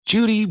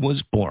Judy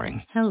was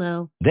boring.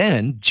 Hello.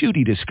 Then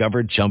Judy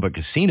discovered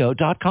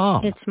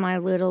ChumbaCasino.com. It's my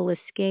little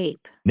escape.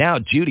 Now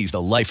Judy's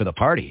the life of the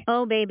party.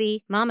 Oh,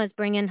 baby, mama's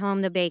bringing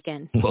home the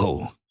bacon.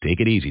 Whoa,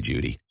 take it easy,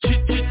 Judy.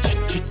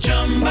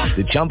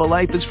 The Chumba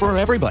life is for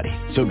everybody.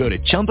 So go to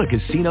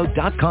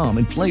ChumbaCasino.com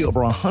and play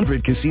over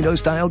 100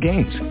 casino-style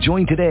games.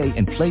 Join today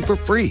and play for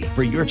free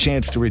for your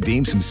chance to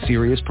redeem some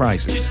serious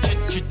prizes.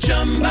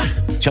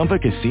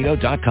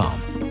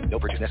 ChumbaCasino.com. No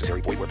purchase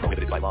necessary. Void where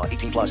prohibited by law.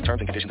 18 plus terms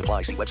and conditions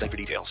apply. See website for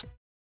details.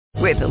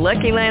 With the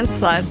Lucky Land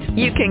Slots,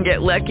 you can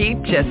get lucky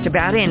just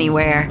about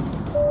anywhere.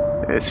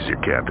 This is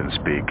your captain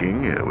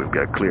speaking. We've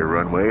got clear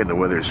runway and the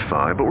weather's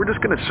fine, but we're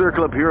just going to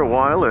circle up here a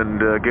while and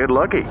get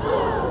lucky.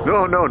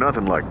 No,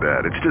 nothing like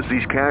that. It's just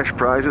these cash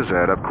prizes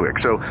add up quick.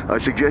 So I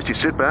suggest you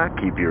sit back,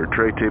 keep your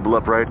tray table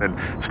upright, and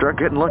start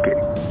getting lucky.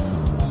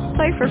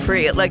 Play for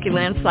free at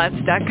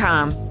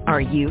LuckyLandSlots.com. Are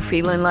you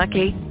feeling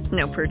lucky?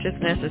 No purchase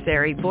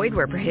necessary. Void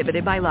where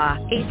prohibited by law.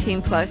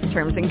 18 plus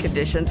terms and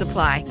conditions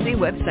apply. See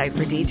website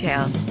for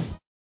details.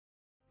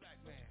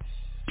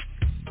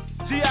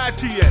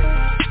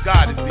 G-I-T-A.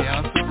 God is the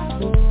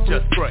answer.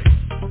 Just pray.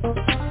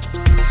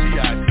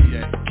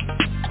 G-I-T-A.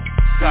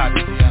 God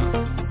is the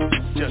answer.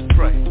 Just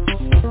pray.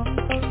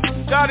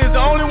 God is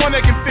the only one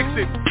that can fix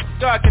it.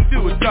 God can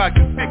do it. God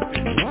can fix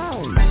it.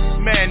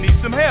 Man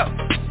needs some help.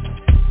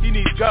 He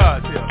needs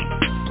God's help.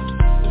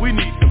 We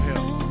need some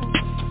help.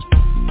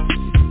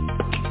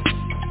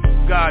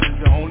 God is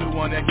the only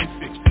one that can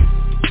fix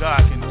it. God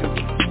can do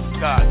it.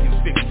 God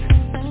can fix it.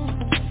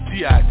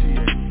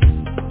 G-I-T-A.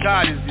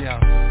 God is the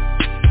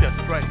answer. Just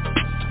pray.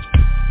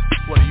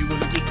 What are you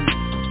willing to do?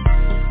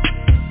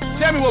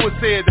 Tell me what was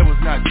said that was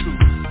not true.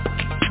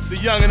 The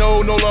young and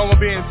old no longer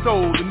being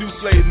sold. The new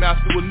slave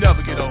master will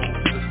never get old.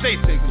 The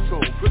state's in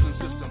control. Prison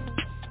system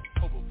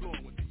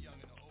overflowing with the young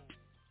and the old.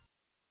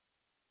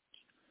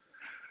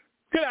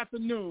 Good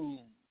afternoon.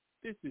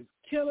 This is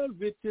Killer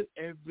Richard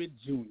Everett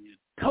Jr.,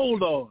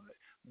 Colord,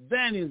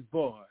 Vanny's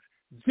boy,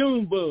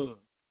 Junebug,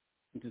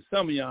 and to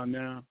some of y'all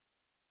now,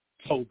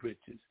 Toe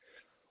Britches.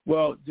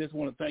 Well, just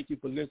want to thank you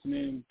for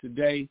listening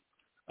today.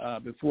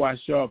 Before I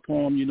share a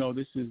poem, you know,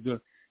 this is the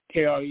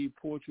KRE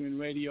Poetry and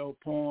Radio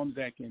poems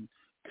that can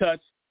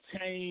touch,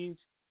 change,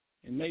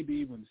 and maybe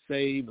even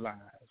save lives.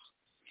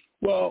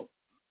 Well,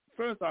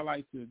 first I'd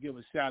like to give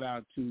a shout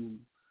out to,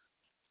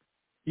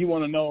 you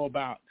want to know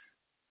about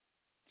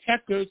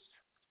checkers,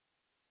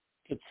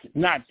 it's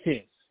not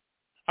chess.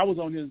 I was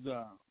on his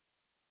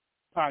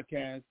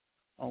podcast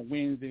on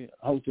Wednesday,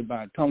 hosted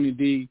by Tony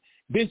D.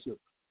 Bishop,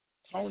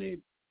 Tony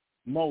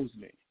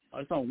Mosley.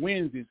 It's on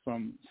Wednesdays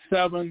from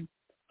 7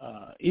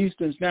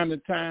 Eastern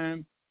Standard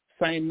Time.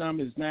 Same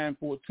number is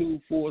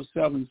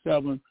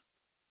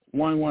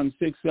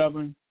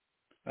 942-477-1167.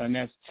 And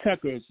that's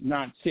Checkers,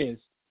 Not Chess,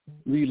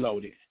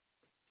 Reloaded.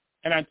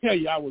 And I tell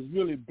you, I was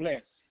really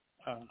blessed.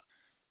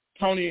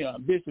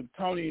 Bishop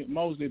Tony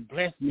Mosley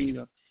blessed me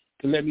to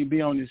let me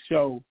be on this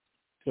show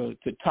to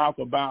talk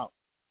about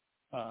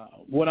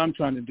what I'm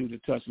trying to do to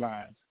touch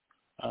lives,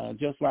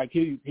 just like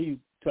he's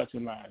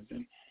touching lives.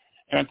 And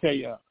I tell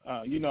you,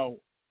 you know,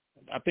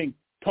 I think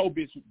Toe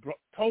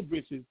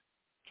Britches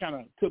kind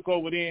of took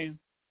over then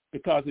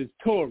because it's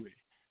Tory.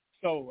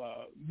 So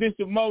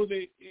Bishop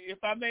Mosley,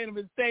 if I made a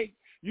mistake,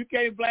 you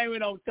can't blame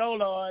it on Toe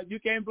Lord. You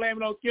can't blame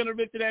it on Killer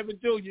Richard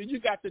Everett Jr. You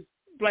got to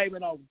blame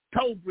it on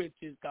Toe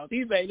Britches because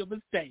he made a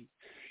mistake.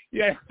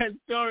 Yeah,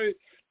 Tory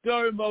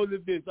Mosley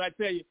Bishop. I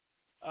tell you,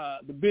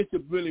 the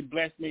bishop really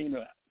blessed me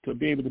to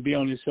be able to be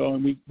on this show,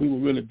 and we were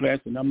really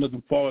blessed, and I'm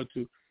looking forward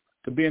to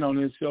being on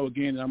this show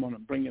again, and I'm going to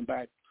bring him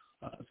back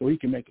so he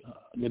can make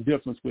the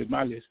difference with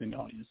my listening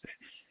audience.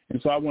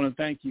 And so I want to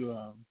thank you,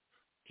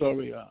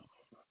 Tory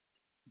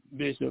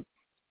Bishop,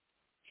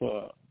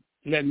 for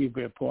letting me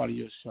be a part of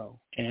your show,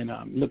 and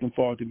I'm looking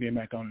forward to being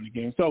back on it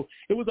again. So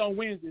it was on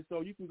Wednesday,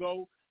 so you can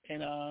go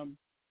and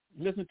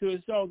listen to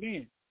his show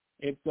again.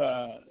 It's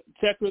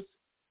Checkers,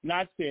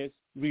 Not Chess,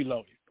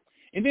 Reloaded.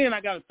 And then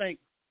I got to thank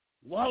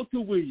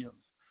Walter Williams,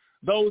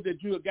 those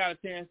that you got a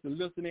chance to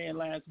listen in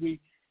last week,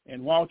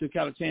 and Walter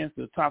got a chance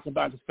to talk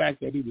about the fact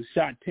that he was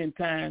shot 10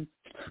 times.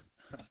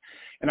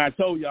 And I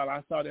told y'all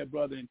I saw that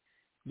brother and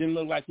didn't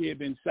look like he had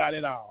been shot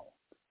at all.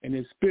 And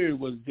his spirit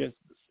was just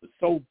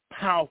so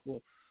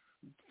powerful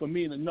for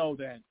me to know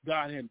that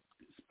God had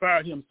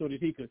inspired him so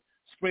that he could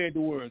spread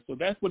the word. So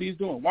that's what he's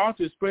doing.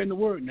 Walter is spreading the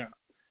word now,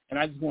 and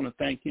I just want to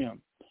thank him.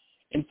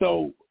 And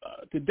so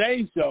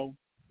today's show,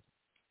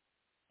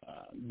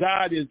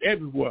 God is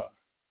everywhere.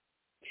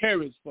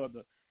 Courage for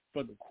the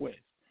quest.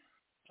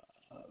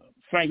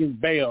 Frankis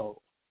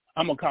Bell,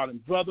 I'm going to call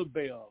him Brother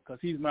Bell because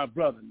he's my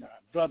brother now,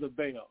 Brother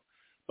Bell.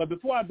 But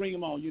before I bring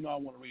him on, you know I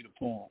want to read a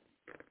poem.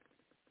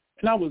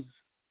 And I was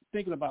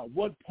thinking about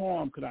what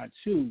poem could I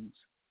choose,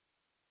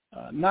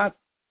 not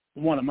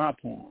one of my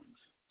poems,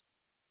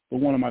 but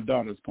one of my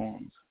daughter's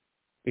poems,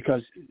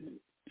 because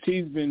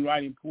she's been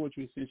writing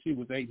poetry since she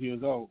was 8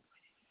 years old.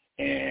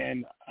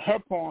 And her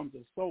poems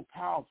are so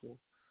powerful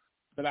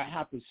that I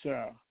have to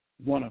share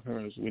one of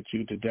hers with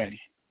you today.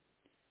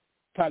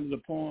 Title of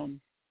the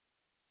poem,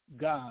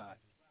 God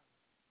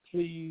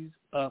please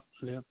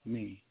uplift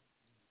me.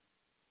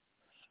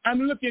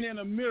 I'm looking in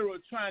a mirror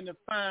trying to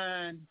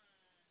find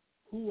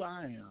who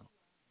I am.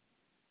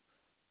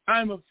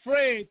 I'm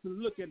afraid to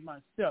look at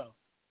myself,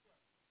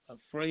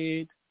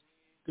 afraid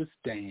to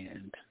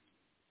stand.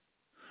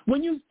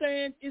 When you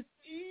stand, it's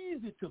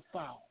easy to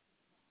fall.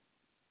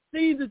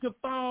 It's easy to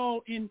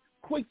fall in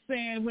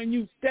quicksand. When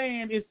you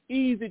stand, it's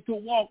easy to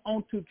walk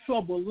onto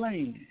troubled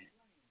land.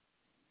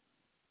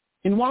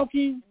 In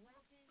walking,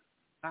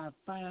 I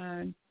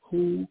find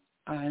who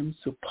I'm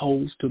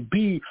supposed to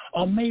be.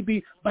 Or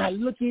maybe by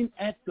looking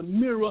at the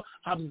mirror,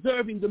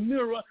 observing the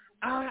mirror,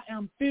 I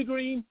am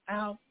figuring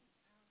out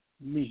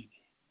me.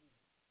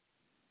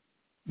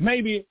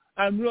 Maybe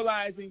I'm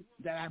realizing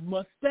that I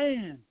must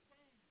stand.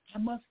 I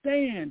must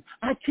stand.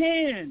 I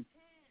can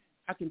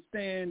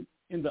stand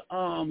in the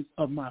arms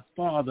of my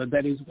Father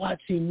that is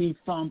watching me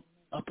from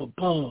up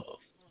above.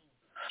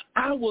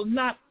 I will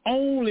not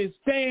only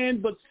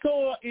stand but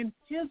soar in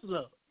his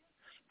love.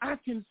 I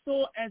can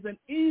soar as an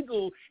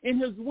eagle in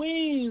his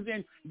wings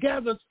and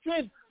gather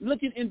strength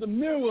looking in the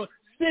mirror,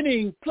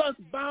 sitting plus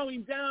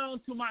bowing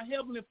down to my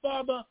Heavenly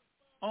Father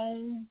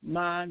on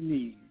my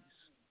knees.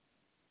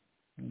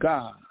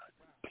 God,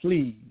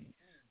 please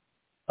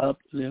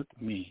uplift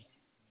me.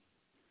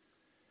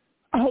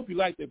 I hope you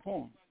like that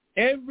poem.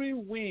 Every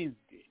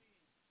Wednesday,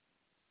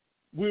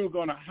 we're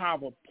going to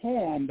have a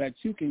poem that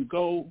you can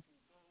go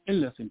and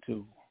listen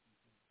to.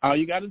 All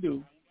you got to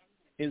do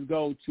is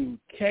go to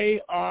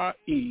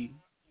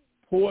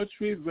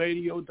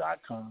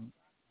KREPoetryRadio.com.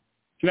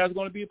 There's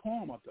going to be a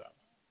poem up there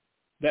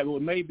that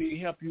will maybe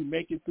help you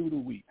make it through the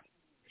week.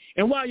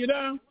 And while you're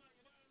there,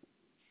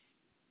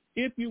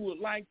 if you would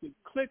like to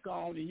click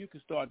on and you can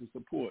start to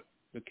support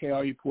the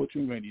KRE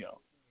Poetry Radio.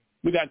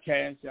 We got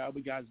Cash Out,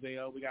 we got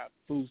Zelle, we got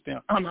food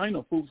stamps. I ain't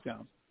no food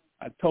stamps.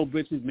 I told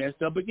Bridges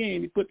messed up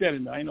again. He put that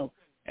in there. I know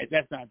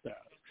that's not there.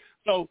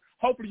 So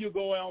hopefully you'll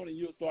go on and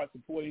you'll start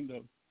supporting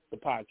the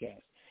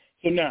podcast.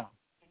 So now,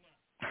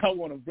 I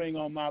want to bring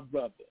on my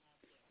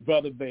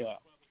Brother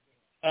Bell.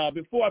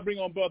 Before I bring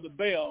on Brother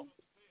Bell,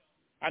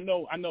 I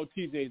know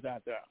TJ's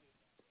out there.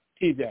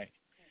 TJ,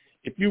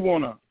 if you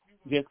want to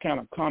just kind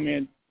of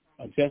comment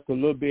just a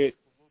little bit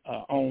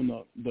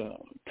on the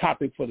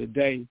topic for the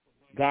day,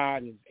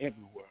 God is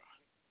everywhere.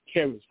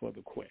 Cares for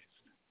the quest.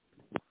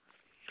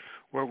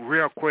 Well,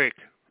 real quick,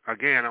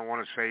 again, I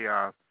want to say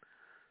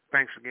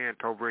thanks again,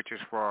 Toe Bridges,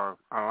 for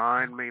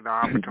allowing me the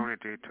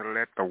opportunity to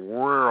let the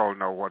world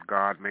know what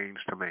God means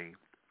to me.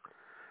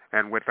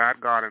 And without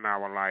God in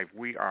our life,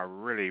 we are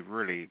really,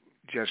 really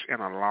just in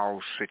a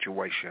lost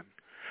situation.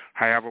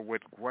 However,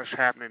 with what's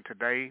happening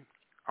today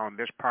on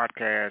this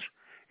podcast,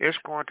 it's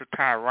going to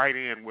tie right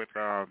in with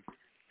the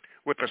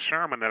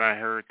sermon that I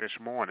heard this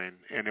morning,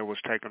 and it was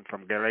taken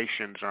from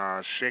Galatians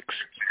 6,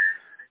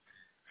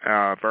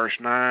 verse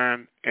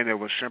 9, and it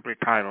was simply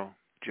titled,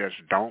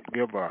 Just Don't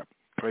Give Up.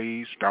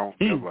 Please don't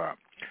give up.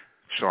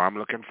 So I'm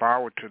looking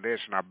forward to this,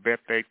 and I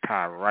bet they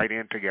tie right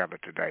in together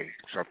today.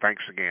 So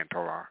thanks again,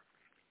 Tolar.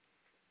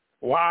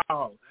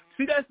 Wow.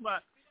 See, that's my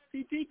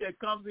CT that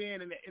comes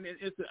in, and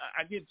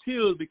I get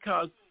chills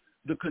because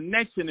the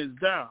connection is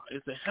there.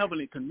 It's a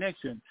heavenly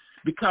connection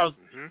because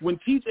when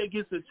TJ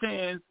gets a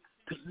chance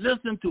to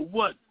listen to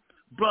what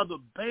Brother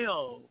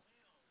Bell,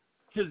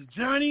 his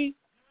journey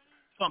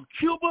from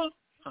Cuba,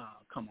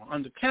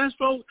 under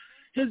Castro,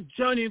 his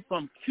journey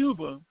from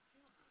Cuba,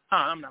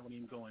 I'm not going to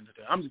even go into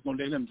that. I'm just going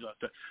to let him do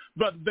that.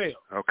 Brother Bell.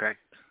 Okay.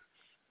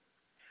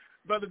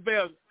 Brother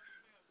Bell,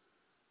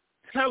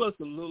 tell us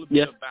a little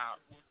bit about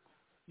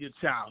your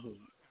childhood.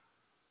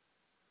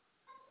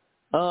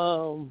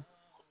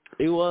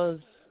 It was,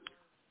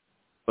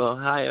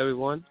 hi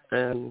everyone,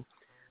 and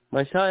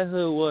my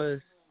childhood was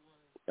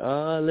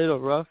a little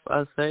rough,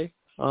 I'd say.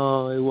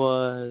 It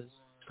was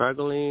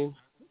struggling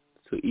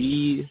to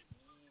eat,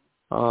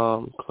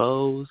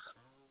 clothes,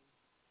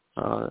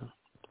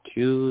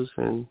 shoes,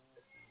 and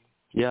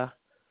it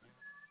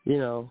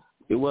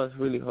was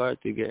really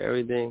hard to get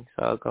everything.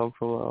 So I come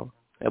from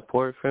a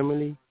poor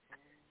family,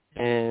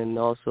 and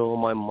also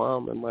my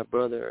mom and my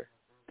brother,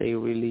 they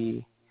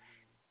really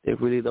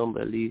don't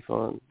believe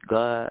on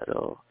God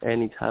or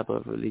any type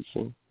of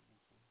religion.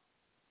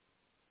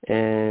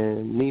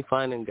 And me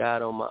finding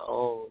God on my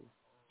own,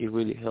 it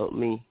really helped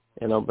me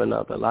and opened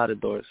up a lot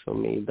of doors for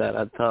me that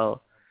I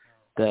thought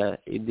that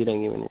it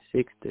didn't even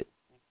exist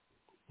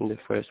in the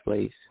first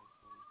place.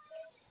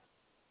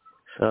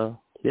 So,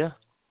 yeah.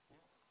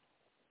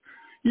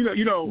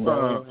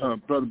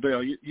 Brother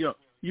Bell, you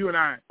and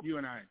I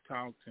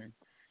talked,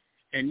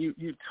 and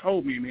you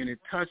told me, man, it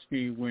touched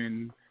me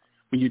when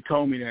you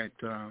told me that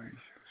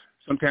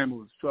sometimes it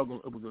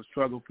was a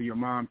struggle for your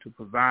mom to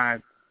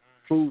provide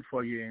food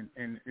for you,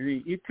 and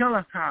you tell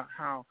us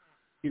how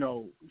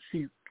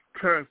she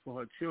cared for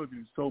her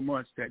children so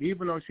much that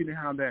even though she didn't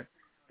have that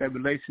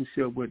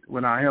relationship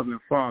with our Heavenly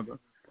Father,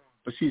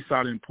 but she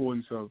saw the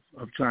importance of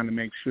trying to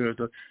make sure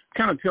to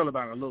kind of tell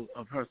about a little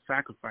of her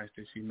sacrifice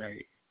that she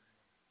made.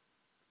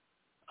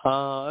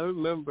 I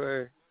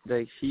remember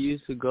that she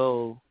used to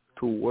go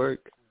to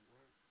work,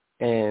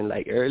 and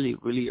like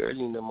really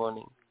early in the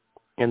morning,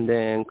 and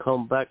then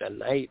come back at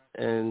night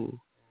and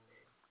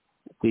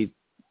with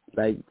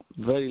like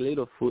very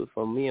little food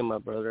for me and my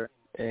brother.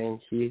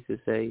 And she used to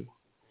say,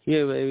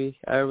 "Here, baby,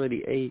 I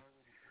already ate.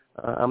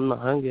 I'm not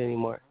hungry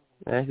anymore."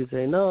 And I used to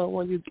say, "No, I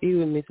want you to eat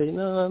with me." Say,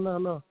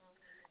 "No.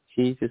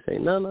 She used to say,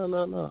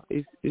 no.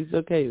 It's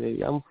okay,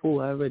 baby. I'm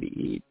full. I already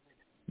eat."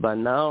 But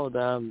now that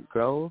I'm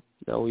grown,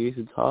 that we used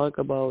to talk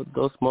about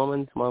those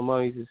moments, my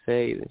mom used to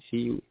say that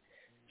she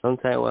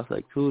sometimes was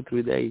like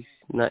 2-3 days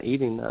not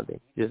eating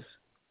nothing, just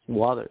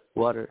water.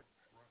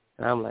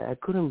 And I'm like, I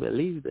couldn't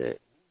believe that.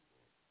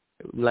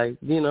 Like,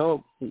 you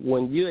know,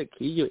 when you're a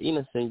kid, you're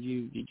innocent.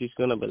 You're just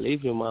going to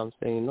believe your mom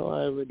saying, "No,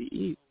 I already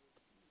eat."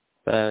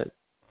 But,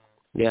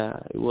 yeah,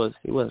 it was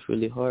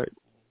really hard.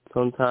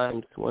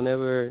 Sometimes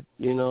whenever,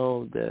 you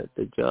know, the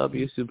job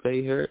used to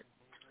pay her,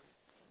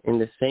 in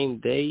the same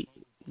day,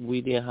 we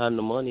didn't have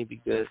no money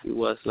because it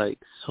was, like,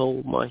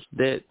 so much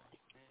debt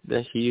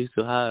that she used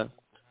to have,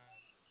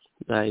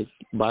 like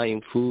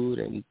buying food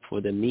and for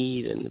the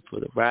meat and for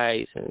the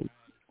rice and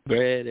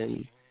bread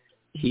and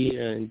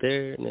here and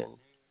there. And then,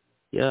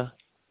 yeah,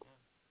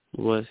 it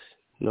was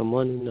no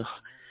money, no.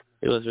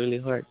 It was really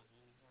hard.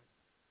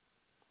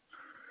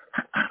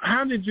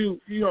 How did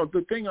you know,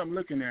 the thing I'm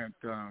looking at,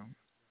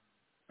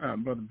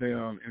 Brother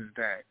Bell, is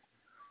that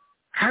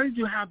how did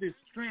you have this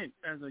strength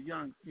as a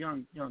young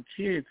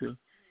kid to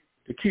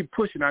keep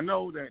pushing? I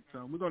know that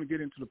we're going to get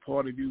into the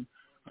part of you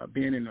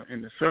being in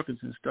the circus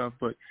and stuff,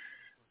 but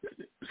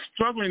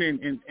struggling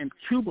in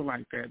Cuba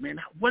like that, man,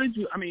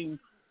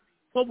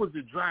 what was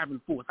the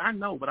driving force? I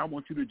know, but I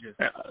want you to just,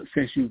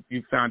 since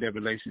you found that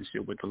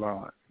relationship with the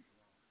Lord.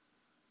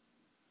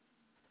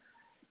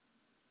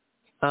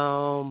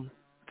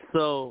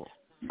 So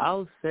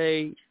I'll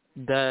say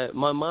that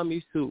my mom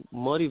used to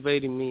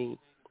motivate me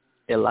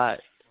a lot.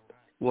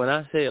 When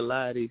I say a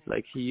lot, it's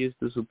like she used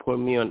to support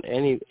me on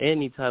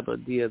any type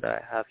of deal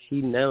that I have.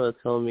 She never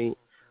told me,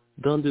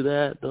 "Don't do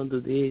that, don't do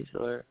this,"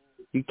 or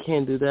 "You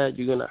can't do that,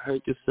 you're going to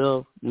hurt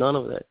yourself." None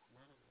of that.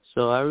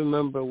 So I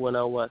remember when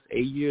I was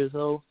 8 years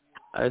old,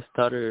 I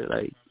started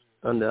like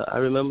I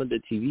remember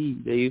the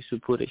TV, they used to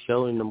put a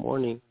show in the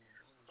morning.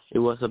 It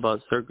was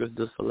about Cirque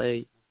du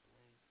Soleil.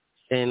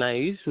 And I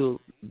used to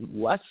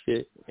watch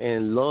it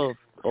and love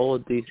all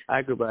these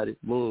acrobatic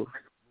moves.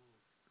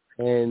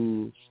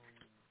 And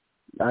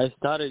I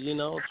started, you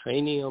know,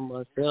 training on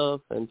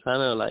myself and trying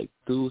to, like,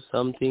 do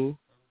something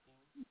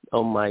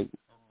on my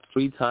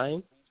free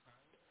time.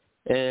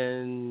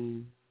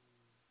 And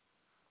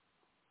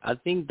I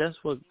think that's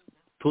what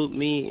put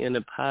me in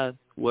a path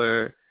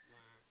where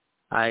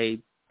I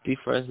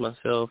difference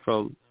myself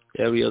from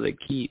every other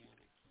kid.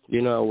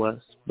 You know, I was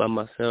by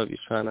myself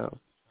just trying to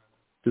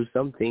do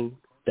something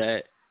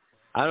that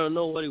I don't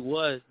know what it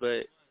was,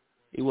 but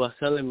it was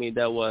telling me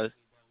that was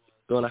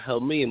going to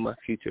help me in my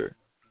future.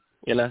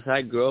 And as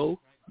I grow,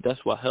 that's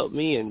what helped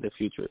me in the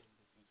future,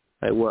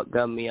 like what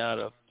got me out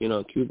of, you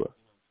know, Cuba.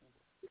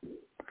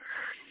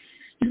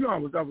 You know, I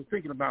was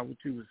thinking about what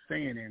you were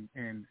saying,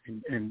 and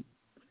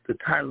the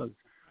title of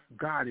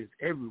God is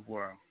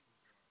Everywhere.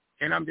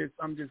 And I'm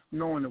just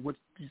knowing what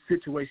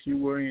situation you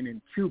were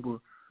in Cuba,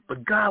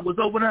 but God was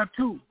over there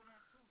too,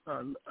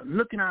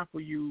 looking out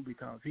for you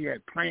because He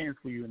had plans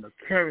for you and the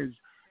courage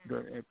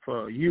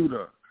for you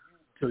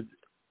to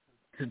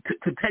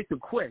take the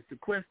quest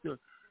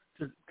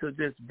to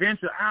just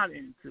venture out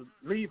and to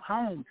leave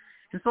home.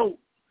 And so,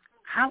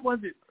 how was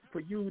it for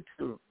you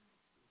to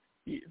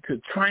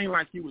train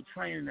like you were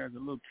training as a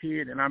little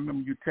kid? And I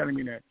remember you telling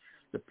me that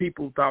the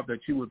people thought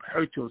that you would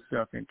hurt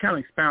yourself, and kind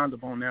of expound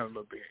upon that a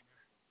little bit.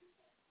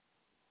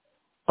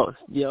 Oh,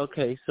 yeah,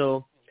 okay.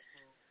 So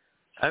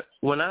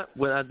when at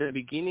the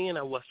beginning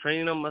I was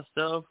training on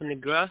myself in the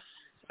grass,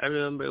 I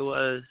remember it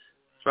was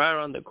right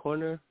around the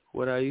corner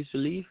where I used to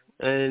live.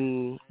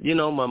 And, you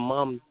know, my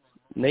mom's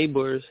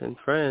neighbors and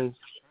friends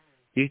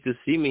used to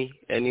see me,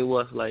 and it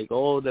was like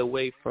all the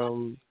way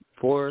from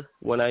 4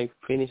 when I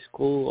finished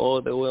school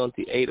all the way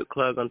until 8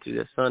 o'clock until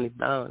the sun is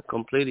down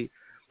completely.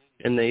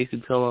 And they used to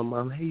tell my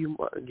mom, "Hey, your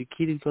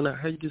kid is going to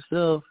hurt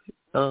yourself.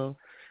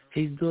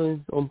 He's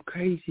doing some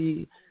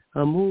crazy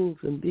moves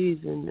and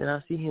this, and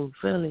I see him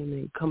failing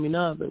and coming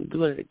up and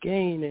doing it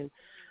again, and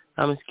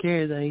I'm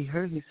scared that he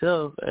hurt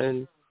himself."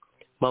 And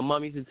my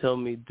mom used to tell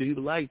me, "Do you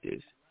like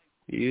this?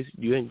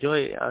 You enjoy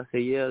it?" I say,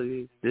 "Yeah,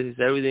 this is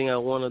everything I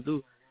want to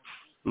do."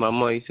 My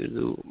mom used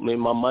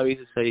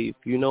to say, "If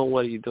you know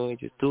what you're doing,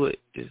 just do it.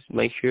 Just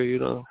make sure you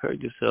don't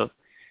hurt yourself."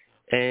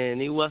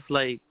 And it was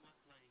like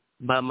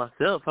by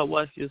myself. I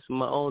watched just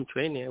my own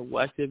training. I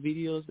watched the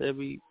videos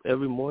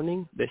every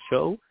morning, the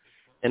show,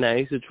 and I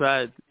used to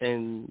try it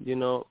and, you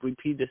know,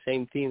 repeat the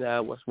same thing that I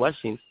was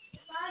watching.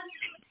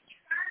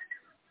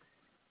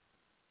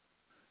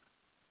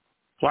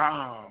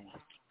 Wow.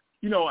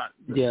 You know,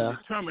 the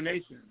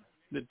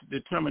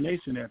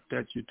determination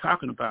that you're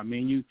talking about,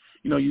 man. You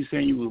know, you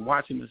saying you were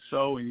watching the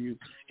show and you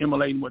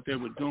emulating what they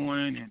were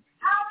doing, and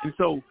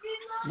so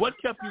what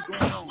kept you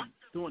going on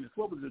doing this?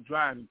 What was the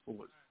driving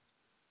force?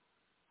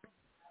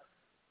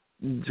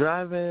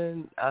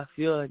 Driving, I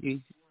feel like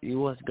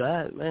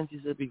God, man,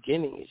 since the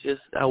beginning. It's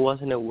just I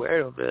wasn't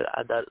aware of it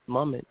at that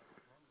moment.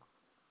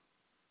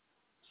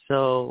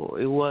 So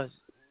it was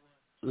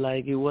an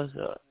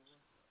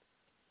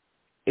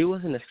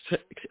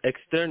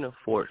external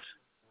force.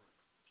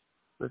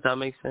 Does that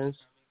make sense?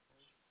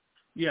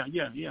 Yeah.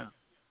 Yeah,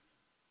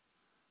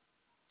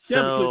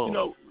 So,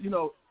 because you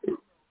know.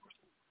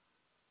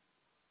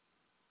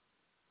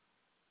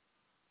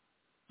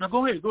 Now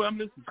go ahead. I'm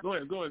listening. Go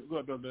ahead,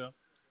 Brother Bell.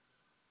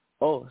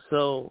 Oh,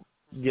 so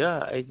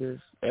yeah,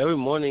 every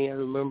morning I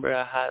remember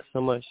I had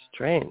so much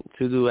strength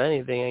to do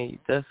anything, and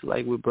that's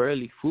like with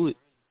barely food.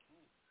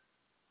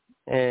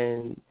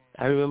 And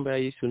I remember I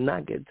used to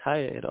not get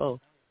tired at all.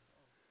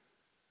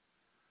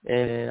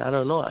 And I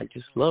don't know, I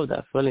just loved that.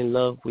 I fell in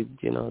love with,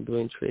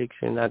 doing tricks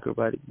and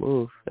acrobatic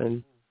moves.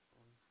 And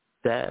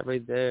that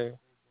right there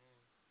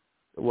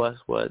was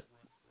what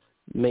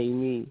made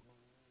me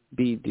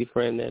be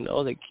different than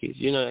other kids.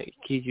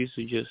 Kids used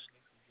to just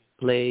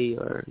play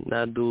or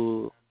not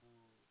do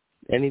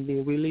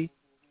anything really.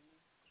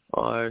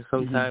 Or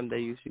sometimes they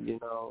used to,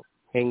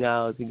 hang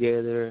out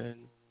together.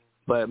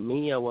 But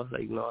me, I was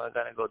like, no, I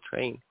got to go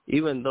train.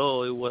 Even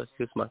though it was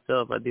just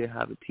myself, I didn't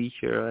have a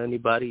teacher or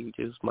anybody,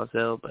 just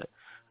myself. But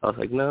I was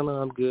like, no,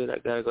 I'm good. I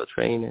got to go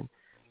train. And,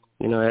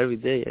 every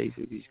day I used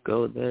to just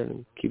go there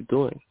and keep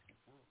doing.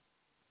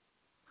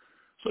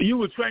 So you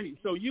were training.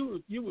 So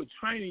you were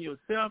training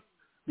yourself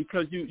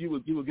because you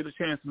would get a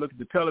chance to look at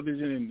the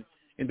television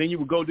and then you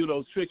would go do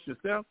those tricks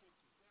yourself?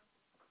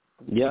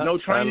 Yeah. With no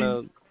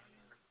training?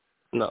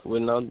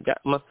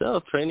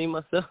 Training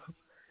myself.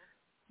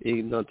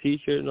 No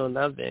teacher, no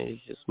nothing.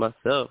 It's just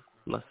myself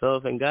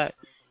and God.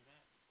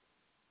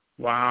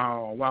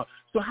 Wow.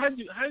 So how did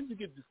you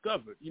get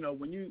discovered?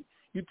 When you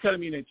telling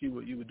me that you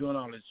were doing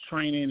all this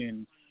training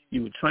and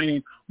you were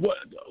training,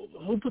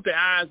 who put their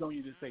eyes on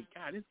you to say,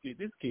 God,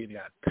 this kid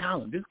got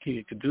talent. This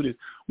kid could do this.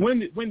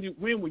 When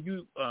were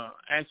you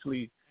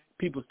actually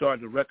people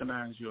started to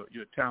recognize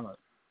your talent?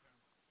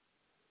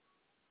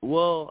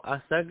 Well,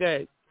 as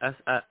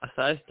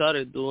I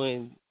started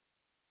doing,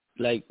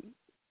 like,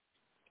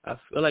 I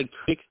feel like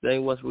tricks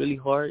then was really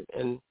hard,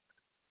 and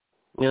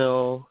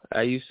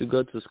I used to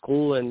go to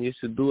school and used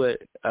to do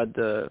it at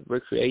the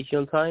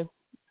recreation time,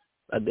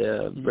 at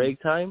the break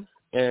time,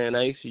 and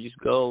I used to just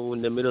go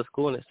in the middle of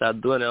school and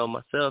start doing it on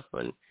myself,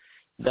 and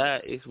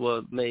that is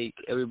what made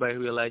everybody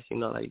realize,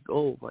 like,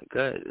 oh my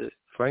God,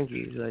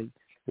 Frankis, like,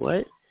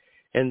 what?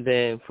 And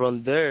then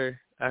from there,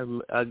 I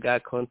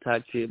got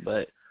contacted,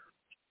 but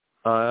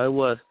I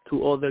was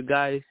 2 other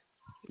guys.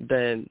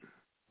 Then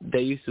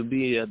they used to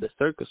be at the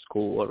circus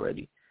school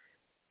already,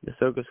 the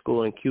circus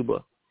school in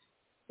Cuba.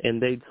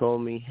 And they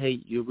told me,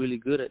 hey, you're really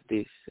good at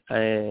this,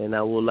 and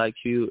I would like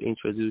to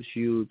introduce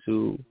you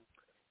to,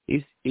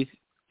 it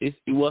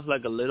was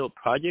like a little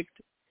project,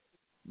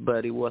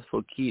 but it was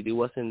for kids. It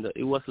was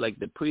like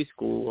the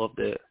preschool of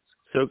the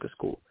circus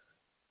school.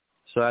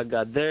 So I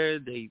got there,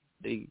 the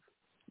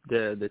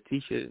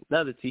teacher,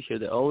 not the teacher,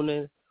 the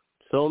owner,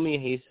 saw me,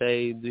 and he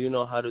said, do you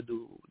know how to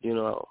do,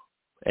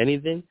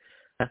 anything?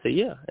 I said,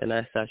 yeah. And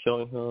I started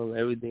showing him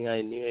everything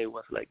I knew. It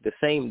was like the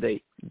same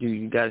day,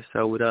 you got to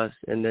start with us.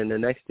 And then the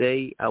next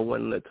day, I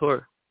went on a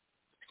tour.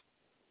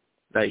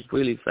 Like,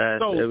 really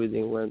fast,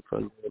 everything went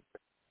from there.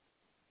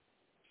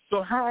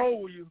 So how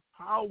old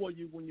were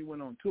you when you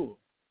went on tour?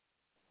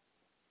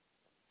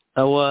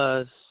 I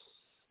was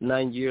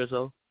 9 years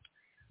old.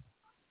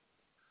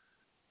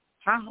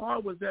 How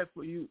hard was that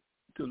for you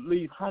to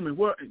leave home? And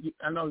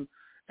I know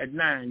at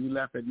 9, you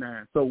left at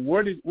 9. So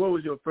where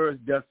was your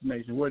first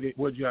destination? Where did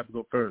you have to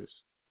go first?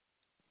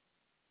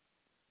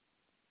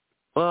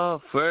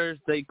 Well,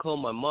 first they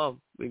called my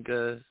mom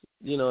because,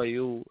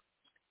 you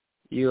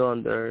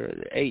under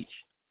the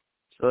age.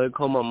 So they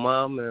called my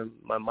mom, and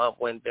my mom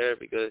went there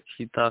because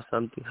she thought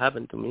something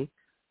happened to me.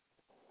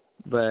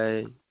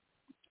 But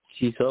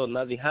she saw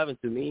nothing happened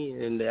to me,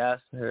 and they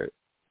asked her,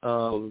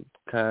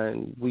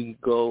 can we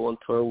go on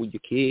tour with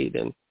your kid?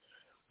 And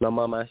my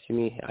mom asked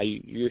me, are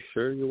you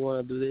sure you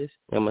want to do this?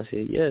 And I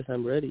said, yes,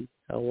 I'm ready.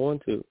 I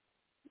want to.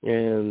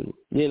 And,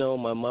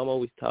 my mom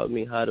always taught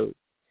me how to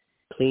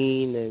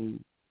clean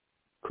and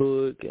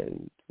cook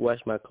and wash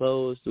my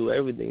clothes, do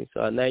everything.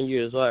 So at 9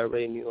 years old, I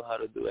already knew how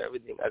to do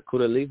everything. I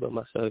couldn't live by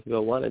myself if I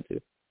wanted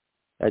to.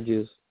 I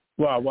just...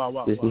 Wow.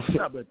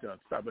 Stop it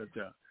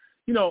there.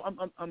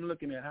 I'm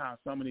looking at how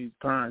some of these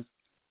parents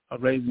are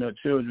raising their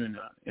children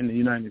in the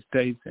United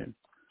States and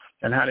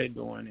how they're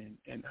doing.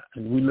 And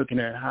we're looking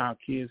at how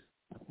kids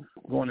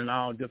going in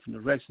all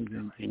different directions.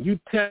 And you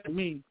tell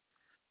me,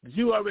 did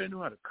you already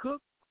know how to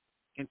cook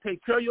and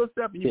take care of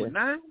yourself and you were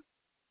 9?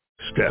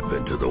 Step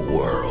into the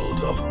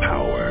world of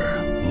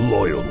power,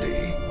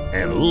 loyalty,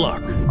 and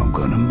luck. I'm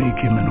going to make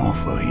him an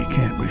offer he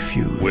can't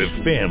refuse. With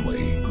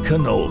family,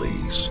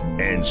 cannolis,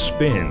 and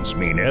spins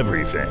mean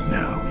everything.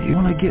 Now, you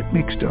want to get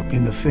mixed up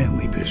in the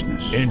family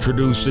business.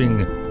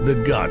 Introducing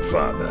The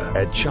Godfather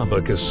at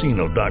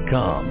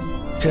ChumbaCasino.com.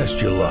 Test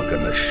your luck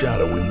in the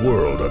shadowy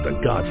world of The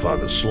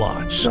Godfather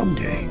slot.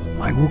 Someday,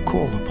 I will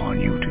call upon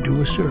you to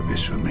do a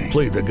service for me.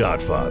 Play The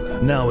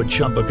Godfather now at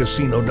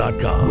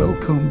ChumbaCasino.com.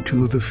 Welcome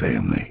to the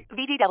family.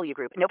 VGW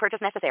Group. No purchase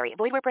necessary.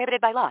 Void where prohibited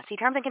by law. See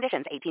terms and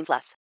conditions. 18+.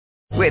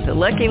 With the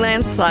Lucky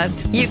Land Slots,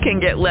 you can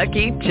get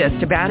lucky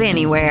just about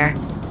anywhere.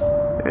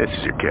 This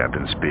is your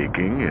captain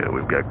speaking.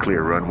 We've got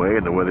clear runway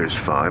and the weather's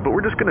fine, but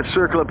we're just going to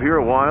circle up here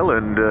a while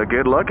and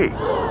get lucky.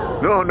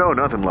 No,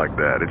 nothing like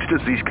that. It's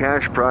just these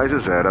cash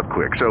prizes add up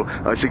quick. So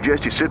I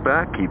suggest you sit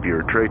back, keep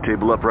your tray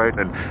table upright,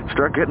 and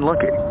start getting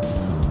lucky.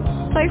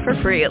 Play for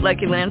free at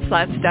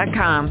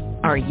LuckyLandSlots.com.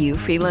 Are you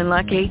feeling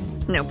lucky?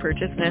 No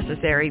purchase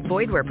necessary.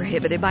 Void where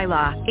prohibited by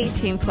law.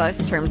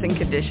 18+ terms and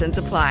conditions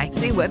apply.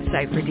 See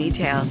website for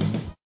details.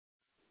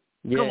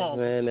 Yes,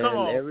 man, and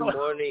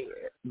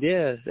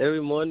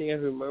every morning I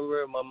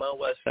remember my mom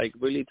was like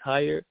really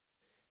tired,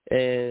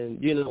 and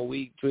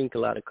we drink a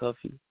lot of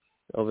coffee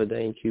over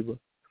there in Cuba,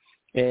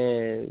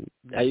 and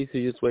I used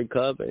to just wake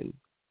up and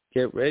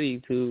get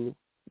ready to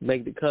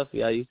make the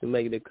coffee. I used to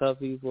make the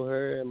coffee for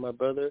her and my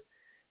brother.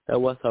 That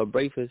was our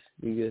breakfast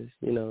because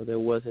there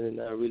wasn't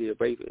really a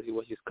breakfast. It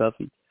was just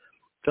coffee.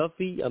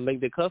 I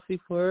make the coffee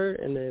for her,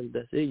 and then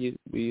that's it.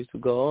 We used to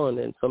go on,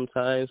 and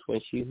sometimes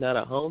when she's not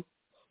at home.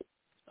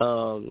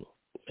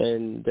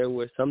 And there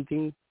was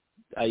something,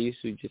 I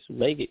used to just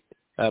make it.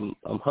 I'm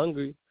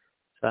hungry,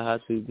 so I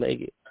had to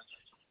make it,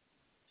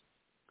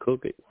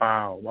 cook it.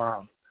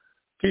 Wow.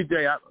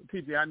 TJ,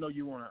 I know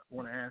you want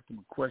to ask him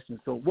a question.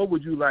 So, what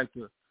would you like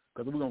to?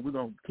 Because we're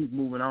gonna keep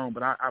moving on,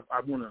 but I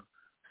want to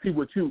see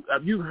what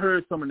you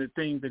heard some of the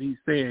things that he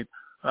said.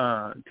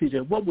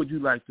 TJ, what would you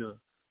like to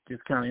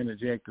just kind of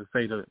interject to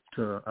say to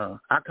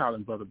I call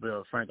him Brother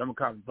Bell, Frank. I'm gonna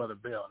call him Brother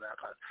Bell now,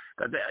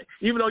 because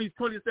even though he's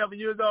 27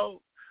 years old.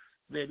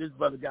 Man, this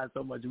brother got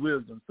so much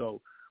wisdom.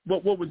 So,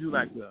 what would you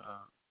like to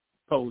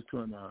pose to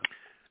him,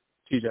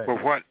 TJ?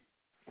 Well,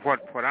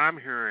 what I'm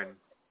hearing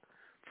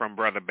from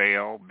Brother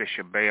Bell,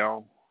 Bishop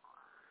Bell,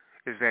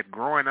 is that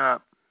growing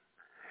up,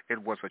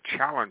 it was a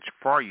challenge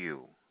for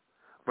you,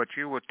 but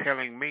you were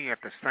telling me at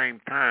the same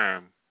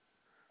time,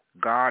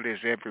 God is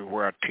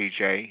everywhere,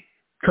 TJ.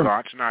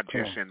 God's not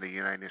just in the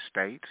United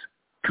States.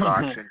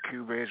 God's in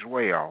Cuba as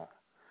well.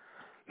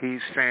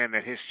 He's saying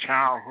that his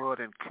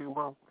childhood in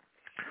Cuba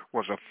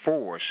was a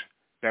force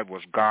that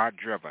was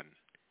God-driven,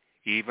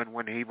 even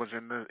when he was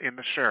in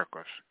the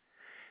circus.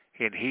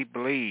 And he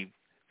believed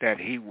that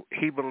he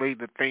believed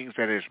the things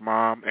that his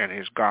mom and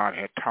his God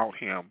had taught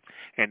him,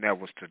 and that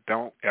was to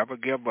don't ever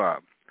give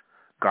up.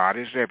 God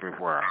is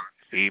everywhere,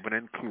 even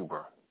in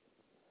Cuba.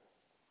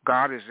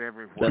 God is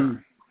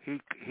everywhere.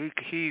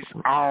 He's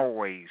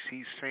always,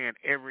 he's saying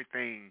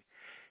everything.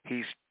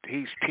 He's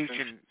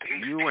teaching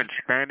you in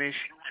Spanish.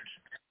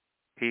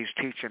 He's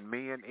teaching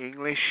me in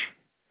English.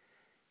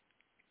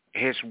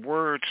 His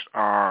words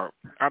are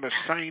the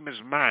same as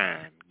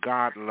mine.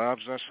 God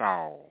loves us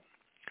all.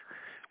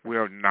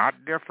 We're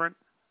not different.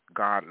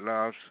 God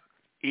loves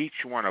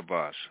each one of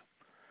us.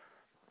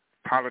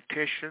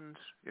 Politicians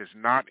is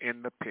not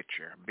in the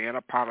picture. Being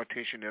a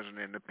politician isn't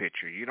in the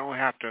picture. You don't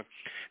have to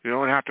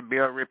be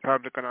a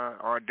Republican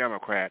or a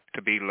Democrat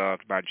to be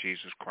loved by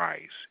Jesus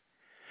Christ.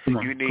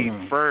 You need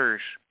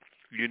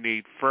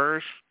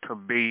first to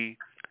be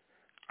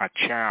a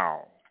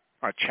child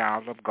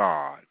of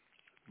God.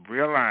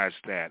 Realize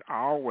that.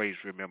 Always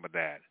remember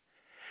that.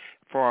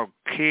 For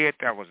a kid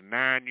that was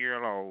 9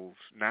 years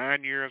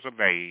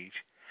of age,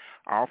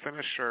 off in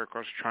a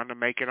circus, trying to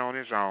make it on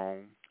his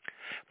own,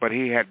 but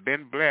he had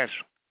been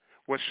blessed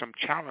with some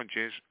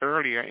challenges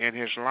earlier in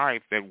his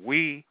life that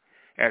we,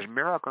 as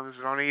Americans,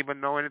 don't even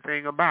know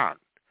anything about.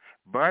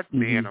 But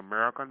being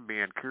American,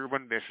 being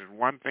Cuban, this is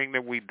one thing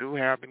that we do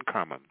have in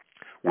common.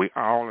 We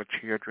all are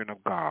children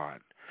of God.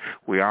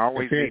 We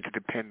always need to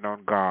depend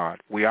on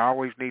God. We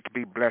always need to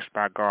be blessed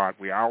by God.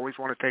 We always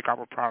want to take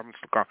our problems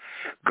to God.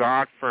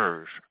 God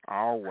first,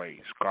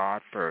 always,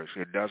 God first.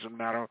 It doesn't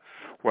matter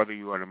whether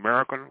you're an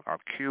American or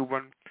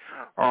Cuban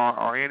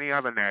or any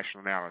other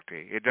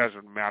nationality. It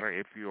doesn't matter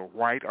if you're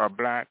white or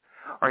black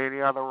or any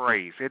other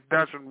race. It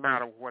doesn't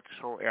matter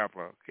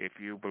whatsoever. If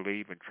you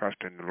believe and trust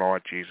in the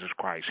Lord Jesus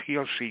Christ,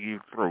 He'll see you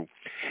through.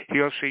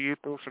 He'll see you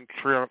through some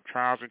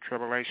trials and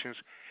tribulations,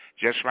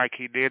 just like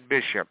He did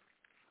Bishop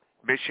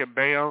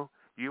Bell.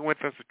 You went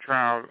through the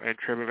trials and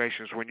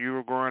tribulations when you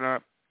were growing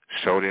up.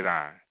 So did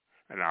I.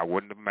 And I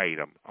wouldn't have made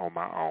them on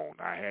my own.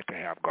 I had to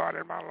have God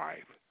in my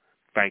life.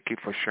 Thank you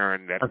for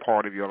sharing that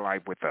part of your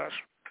life with us.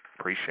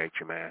 Appreciate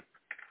you, man.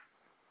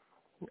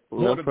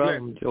 No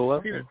problem. You're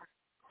welcome.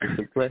 It's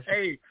a blessing.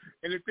 Hey,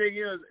 and the thing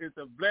is, it's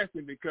a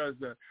blessing because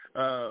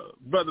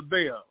Brother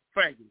Bell,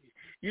 Frankis,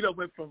 you know,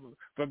 went from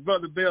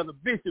Brother Bell to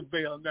Bishop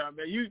Bell now,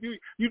 man.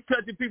 You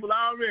touching people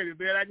already,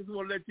 man. I just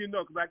want to let you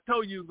know because I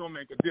told you it was gonna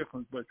make a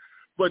difference.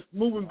 But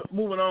moving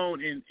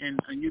on, and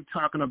you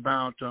talking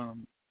about,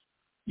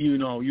 you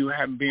know, you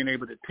haven't been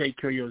able to take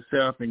care of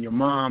yourself, and your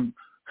mom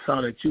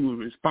saw that you were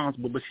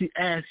responsible, but she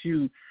asked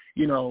you,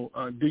 you know,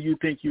 do you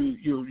think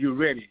you're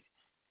ready?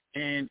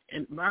 And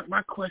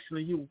my question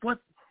to you, what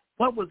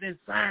was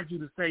inside you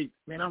to say,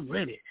 man, I'm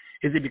ready?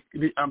 Is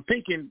it? I'm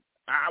thinking,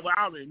 I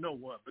already know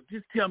what, but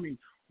just tell me,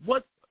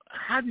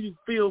 how did you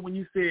feel when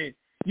you said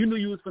you knew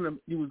you was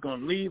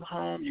gonna leave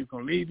home, you was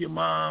gonna leave your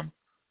mom,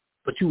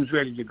 but you was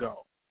ready to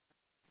go?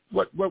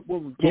 What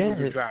was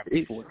the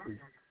driving force?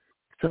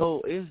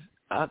 So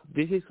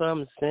this is what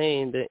I'm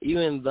saying, that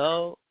even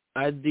though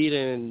I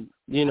didn't,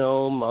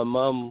 my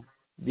mom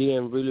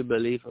didn't really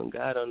believe in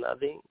God or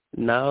nothing,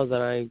 now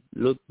that I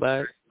look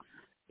back,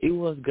 it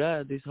was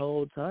God this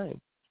whole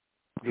time.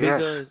 Yes.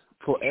 Because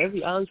for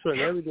every answer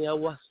and everything, I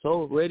was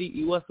so ready.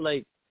 It was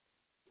like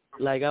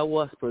I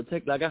was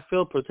protected, like I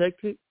felt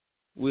protected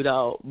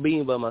without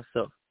being by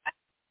myself.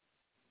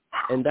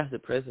 And that's the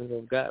presence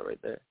of God right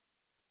there.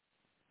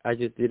 I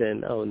just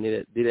didn't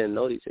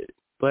notice it.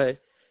 But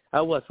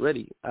I was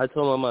ready. I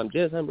told my mom,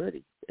 Jess, I'm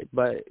ready.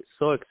 But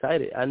so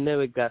excited. I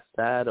never got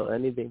sad or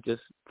anything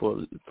just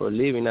for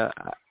leaving. I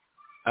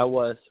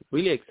was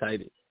really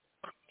excited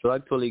to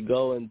actually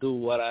go and do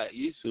what I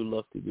used to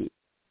love to do.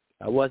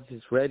 I was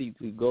just ready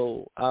to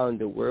go out in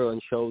the world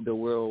and show the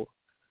world,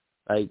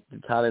 like, the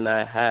talent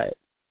I had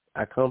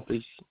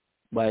accomplished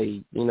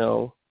by,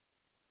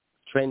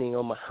 training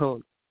on my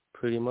own,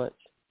 pretty much.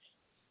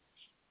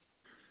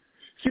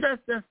 See,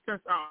 that's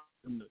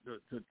awesome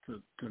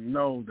to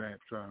know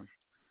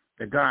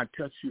that God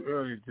touched you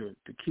early to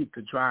keep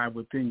the drive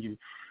within you.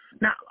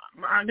 Now,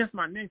 I guess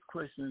my next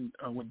question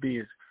would be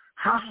is,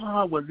 how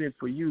hard was it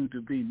for you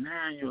to be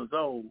 9 years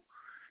old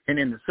and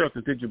in the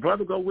circus? Did your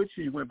brother go with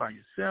you? You went by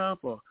yourself,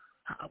 or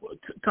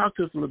talk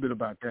to us a little bit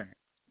about that.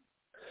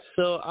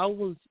 So I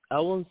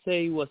won't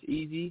say it was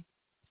easy,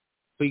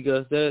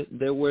 because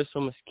there were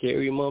some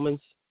scary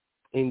moments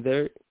in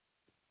there,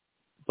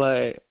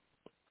 but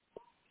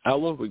I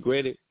won't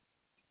regret it.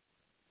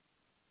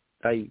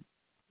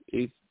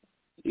 It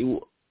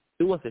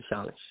was a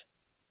challenge.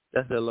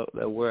 That's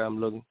the word I'm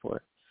looking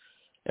for.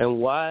 And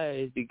why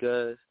is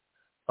because,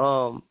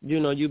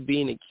 you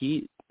being a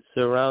kid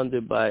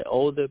surrounded by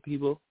older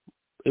people,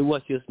 it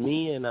was just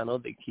me and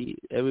another kid.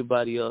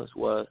 Everybody else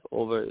was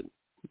over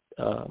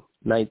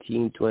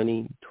 19,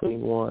 20,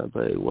 21,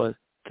 but it was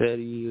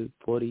 30,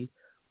 40.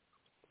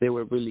 They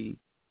were really,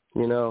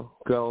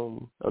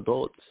 grown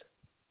adults.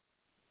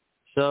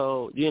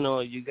 So,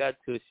 you got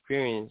to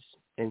experience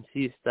and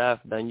see stuff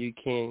that you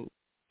can't,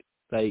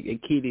 like, a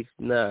kid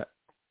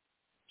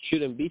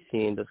shouldn't be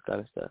seeing this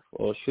kind of stuff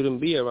or shouldn't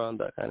be around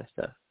that kind of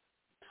stuff.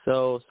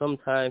 So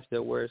sometimes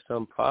there were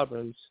some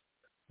problems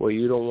where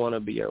you don't want to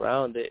be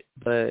around it,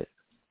 but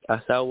as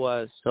I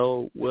was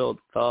so well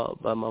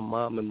taught by my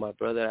mom and my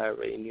brother, I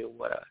already knew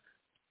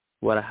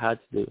what I had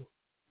to do.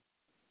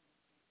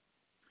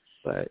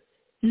 But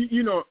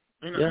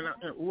and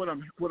what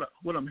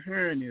I'm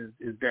hearing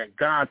is that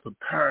God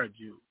prepared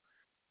you.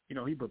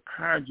 He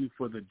prepared you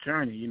for the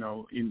journey.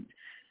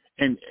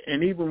 And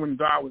even when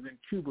God was in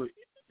Cuba,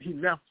 He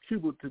left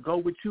Cuba to go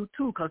with you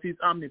too, because He's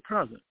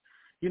omnipresent.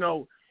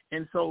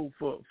 And so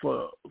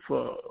for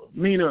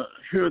me to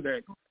hear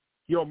that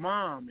your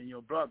mom and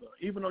your brother,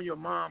 even though your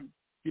mom,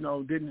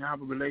 didn't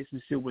have a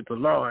relationship with the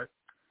Lord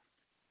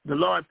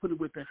put it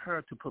within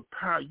her to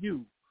prepare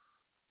you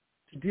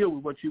to deal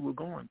with what you were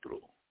going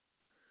through.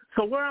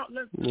 So where else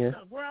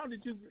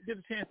did you get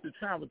a chance to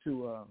travel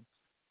to,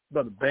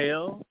 Brother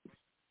Bell?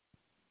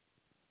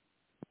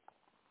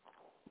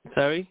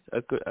 Sorry,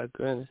 I could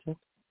understand.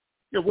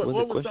 Yeah, what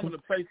were some of the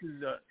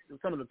places,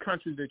 some of the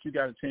countries that you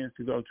got a chance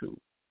to go to?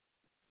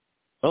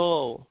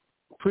 Oh,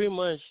 pretty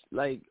much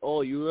like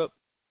all Europe.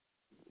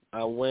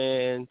 I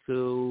went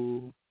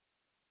to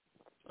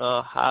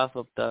half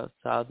of the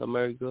South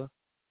America.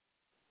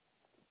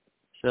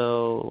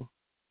 So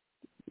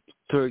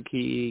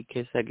Turkey,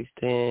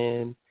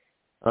 Kazakhstan,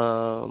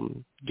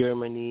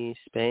 Germany,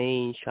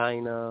 Spain,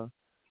 China,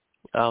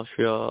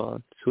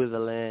 Austria,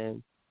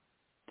 Switzerland,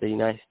 the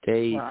United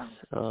States,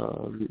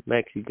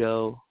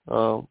 Mexico.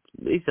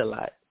 It's a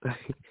lot.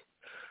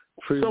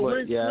 Pretty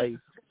much, yeah.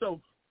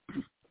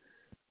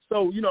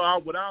 So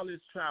with all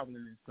this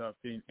traveling and stuff,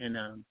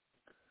 and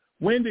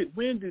when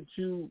did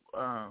you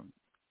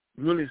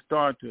really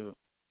start to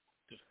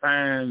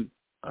find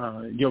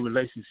your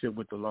relationship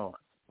with the Lord?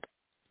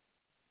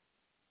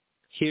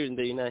 Here in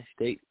the United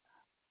States.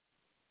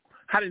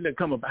 How did that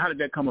come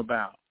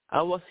about?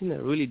 I was in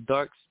a really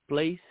dark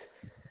place.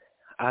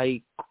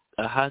 I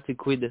had to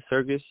quit the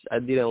circus. I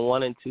didn't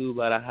want to,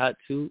 but I had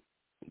to,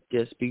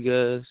 just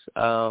because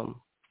I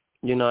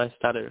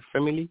started a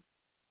family,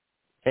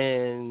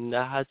 and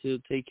I had to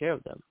take care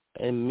of them.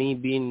 And me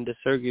being in the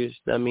circus,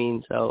 that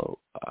means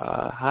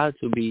I had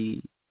to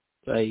be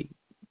like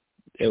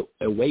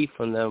away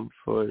from them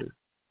for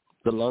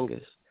the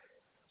longest,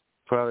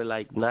 probably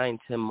like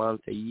 9-10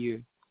 months, a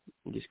year.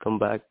 Just come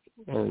back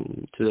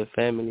and to the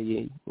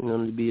family,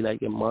 only be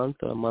like a month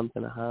or a month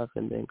and a half,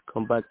 and then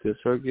come back to the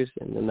circus.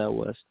 And then that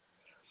was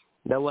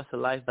a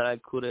life that I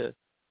could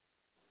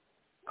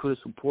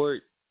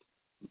support.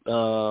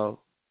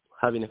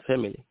 Having a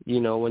family,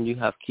 when you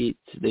have kids,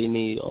 they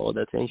need all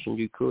the attention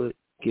you could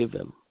give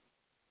them.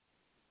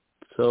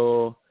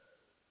 So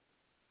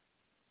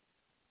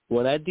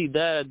when I did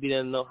that, I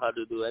didn't know how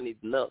to do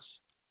anything else.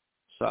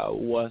 So I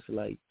was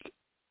like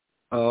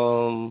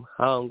how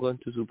I'm going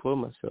to support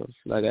myself.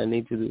 Like, I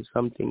need to do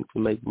something to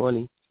make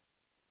money.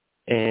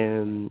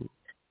 And,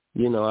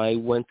 I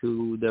went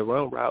to the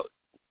wrong route.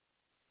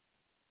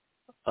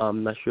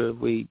 I'm not sure if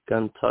we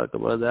can talk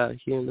about that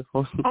here in the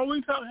phone. Oh,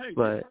 we talk. Hey,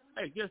 but,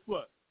 guess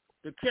what?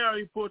 The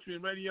Carry Poetry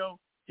and Radio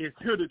is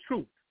Hear the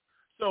Truth.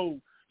 So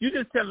you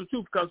just tell the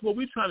truth, because what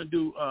we're trying to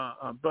do,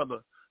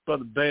 Brother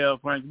Bell,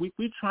 Frank,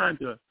 we're trying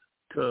to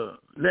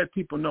let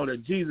people know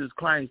that Jesus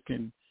Christ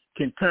can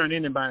turn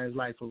anybody's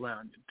life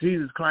around.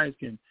 Jesus Christ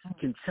can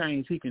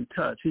change. He can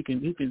touch. He can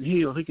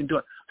heal. He can do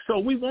it. So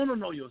we want to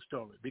know your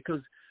story,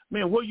 because,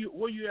 man, where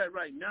you at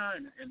right now?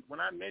 And when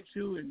I met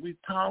you and we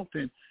talked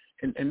and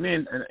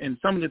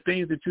some of the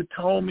things that you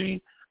told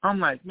me, I'm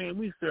like, man,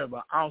 we serve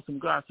an awesome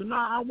God. So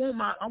now I want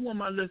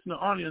my listener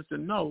audience to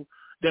know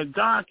that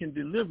God can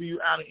deliver you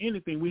out of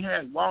anything. We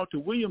had Walter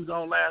Williams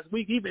on last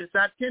week. He been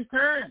shot 10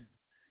 times,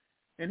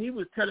 and he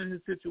was telling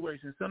his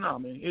situation. So no,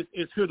 man,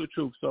 it's Hear the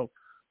Truth. So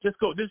just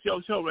go. This is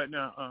your show right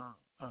now,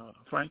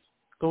 Frank.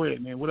 Go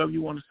ahead, man. Whatever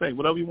you want to say,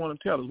 whatever you want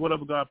to tell us,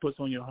 whatever God puts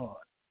on your heart.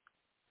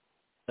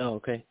 Oh,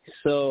 okay.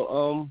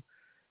 So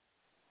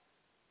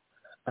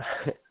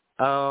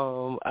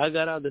I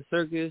got out of the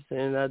circus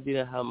and I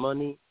didn't have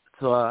money.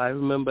 So I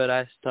remember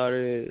I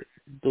started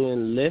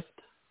doing Lyft,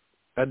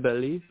 I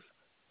believe.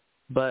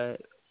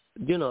 But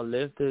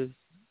Lyft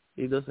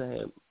it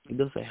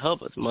doesn't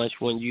help as much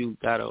when you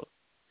gotta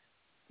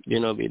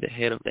be the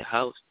head of the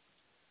house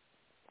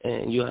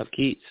and you have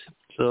kids.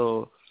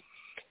 So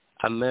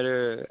I met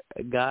a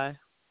guy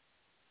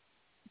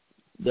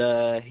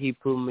that he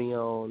put me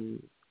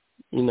on,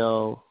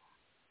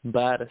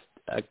 bad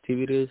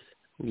activities,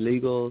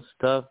 illegal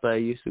stuff, but I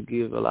used to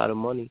give a lot of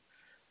money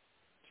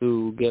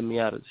to get me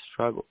out of the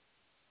struggle.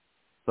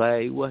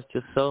 But it was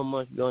just so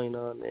much going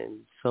on and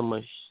so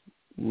much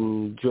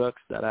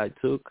drugs that I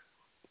took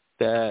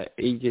that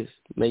it just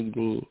made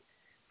me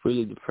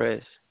really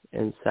depressed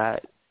and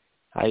sad.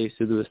 I used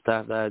to do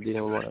stuff that I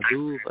didn't want to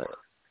do, but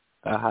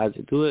I had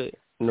to do it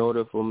in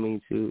order for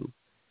me to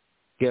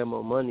get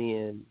more money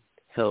and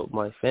help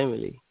my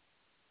family.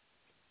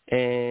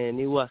 And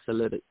it was a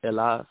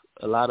lot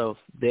of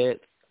dead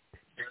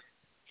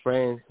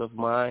friends of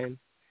mine,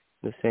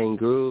 the same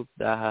group,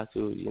 that I had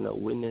to,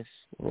 witness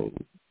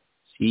and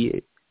see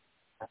it.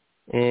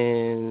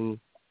 And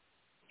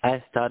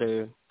I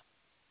started,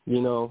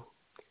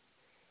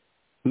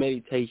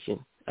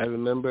 meditation. I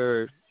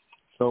remember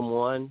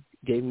someone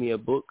gave me a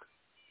book,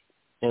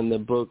 and the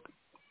book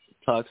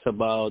talks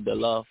about the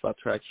law of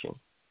attraction.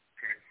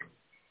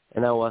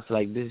 And I was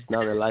like, this is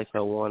not the life I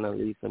want to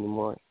live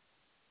anymore.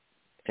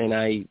 And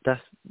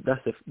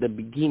that's the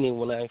beginning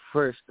when I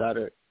first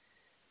started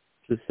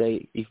to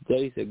say, if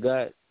there is a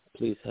God,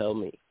 please help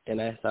me.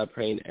 And I started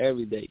praying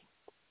every day,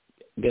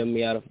 get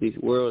me out of this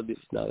world. This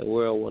is not the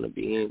world I want to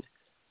be in.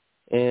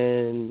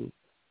 And,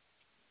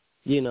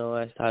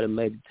 I started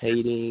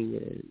meditating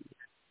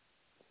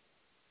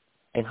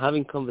and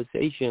having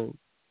conversation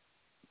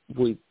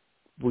with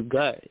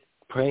God,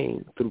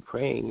 praying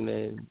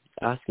and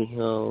asking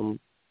him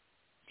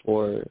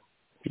for,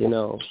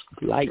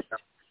 light.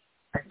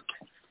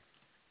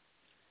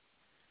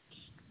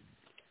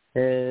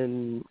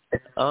 And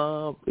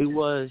it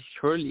was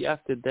shortly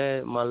after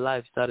that my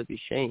life started to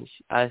change.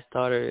 I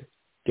started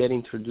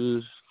getting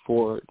introduced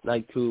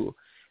to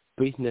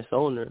business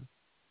owner,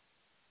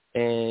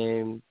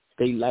 and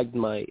they liked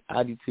my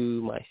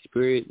attitude, my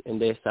spirit, and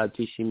they started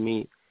teaching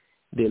me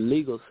the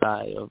legal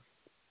side of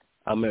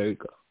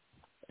America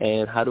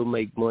and how to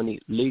make money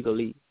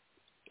legally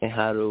and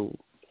how to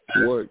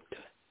work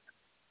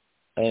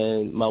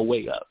and my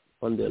way up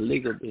on the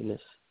legal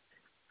business.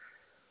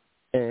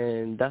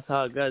 And that's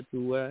how I got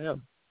to where I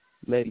am.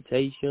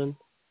 Meditation,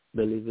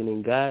 believing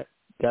in God,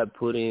 God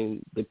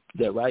putting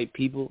the right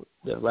people,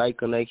 the right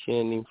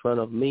connection in front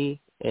of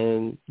me,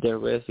 and the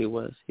rest, it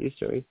was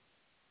history.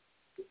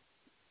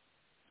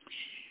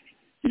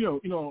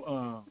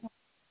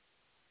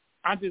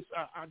 I just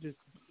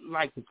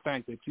like the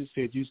fact that you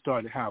said you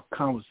started to have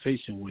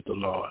conversation with the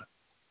Lord.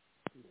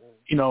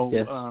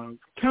 Yes.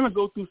 Kind of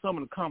go through some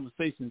of the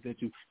conversations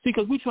that you see,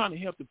 because we're trying to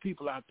help the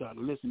people out there to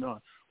listen on.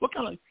 What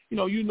kind of, you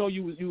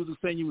was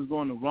saying you was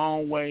going the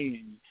wrong way,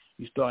 and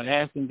you started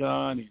asking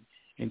God,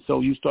 and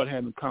so you started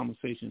having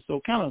conversations. So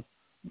kind of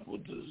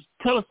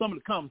tell us some of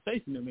the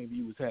conversations that maybe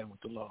you was having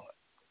with the Lord.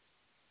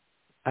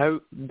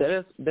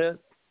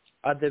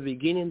 At the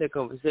beginning, the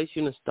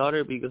conversation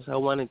started because I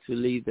wanted to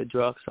leave the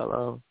drugs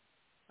alone.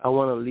 I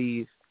want to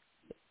leave.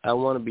 I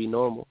want to be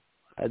normal.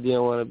 I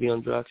didn't want to be on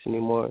drugs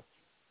anymore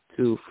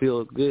to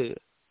feel good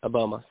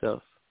about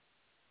myself.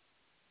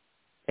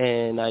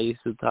 And I used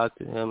to talk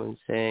to him and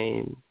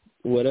saying,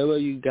 whatever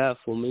you got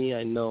for me,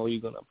 I know you're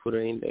going to put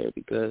it in there,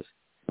 because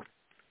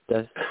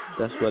that's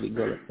what it's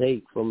going to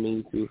take for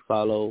me to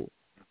follow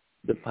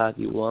the path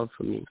you want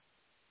for me.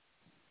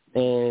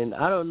 And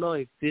I don't know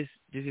if this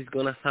is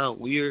going to sound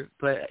weird,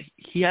 but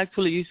he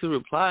actually used to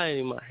reply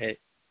in my head.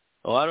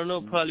 Or I don't know,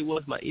 probably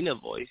was my inner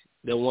voice,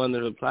 the one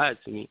that replied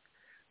to me.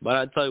 But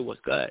I thought it was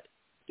God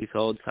this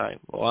whole time.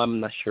 Or I'm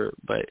not sure.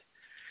 But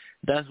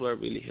that's what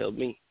really helped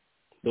me,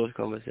 those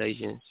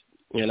conversations.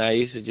 And I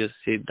used to just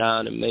sit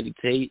down and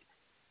meditate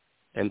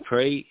and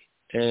pray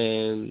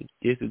and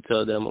used to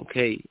tell them,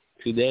 okay,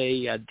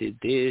 today I did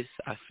this,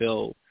 I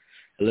felt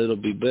a little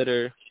bit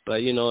better,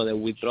 but,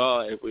 the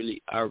withdrawal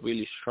are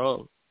really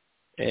strong.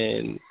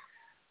 And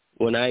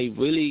when I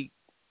really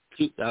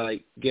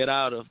get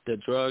out of the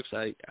drugs,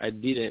 I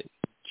didn't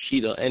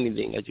cheat or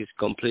anything. I just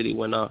completely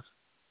went off.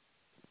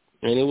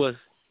 And it was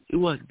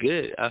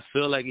good. I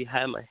feel like it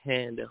had my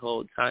hand the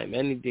whole time.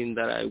 Anything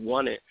that I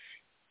wanted,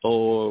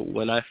 or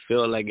when I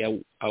felt like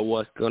I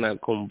was going to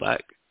come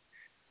back,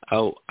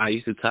 I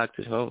used to talk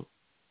to him.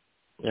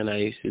 And I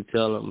used to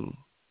tell him,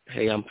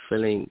 hey, I'm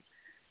feeling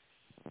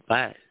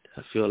bad.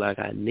 I feel like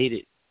I need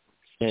it.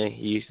 And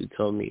he used to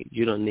tell me,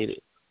 you don't need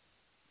it.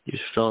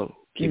 You're strong.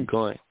 Keep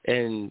going.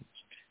 And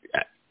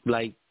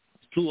like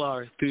 2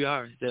 hours, 3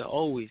 hours, there's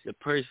always a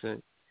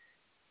person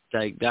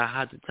that I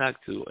had to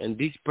talk to. And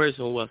this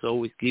person was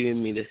always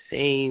giving me the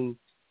same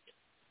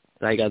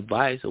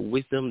advice or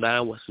wisdom that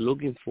I was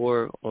looking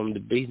for on the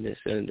business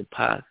and the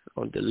path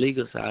on the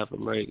legal side of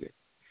America.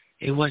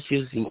 It was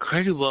just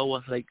incredible. I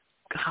was like,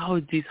 how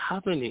is this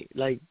happening?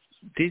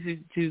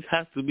 This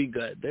has to be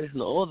God. There's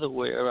no other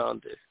way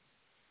around this.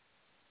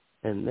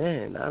 And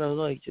man, I don't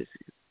know,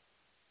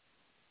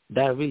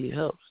 that really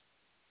helps.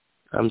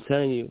 I'm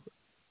telling you,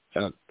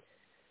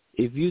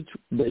 if you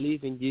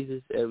believe in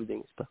Jesus,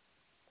 everything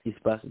is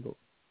possible.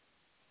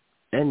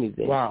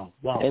 Anything. Wow.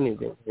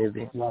 Anything.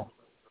 Wow.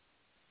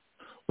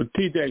 Well,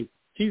 TJ,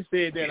 he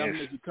said that, yes. I'm going to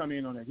let you come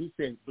in on that. He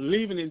said,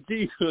 believing in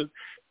Jesus,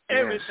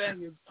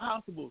 everything is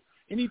possible.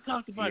 And he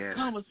talked about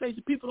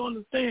conversation. People don't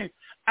understand.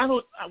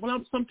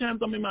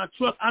 Sometimes I'm in my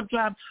truck, I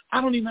drive, I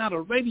don't even have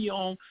a radio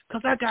on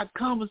because I got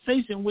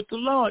conversation with the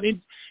Lord.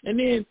 And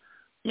then,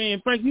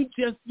 man, Frank, you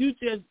just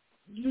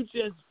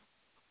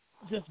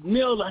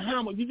nailed the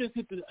hammer. You just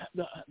hit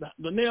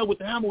the nail with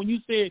the hammer when you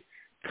said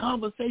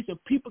conversation.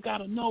 People got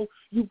to know.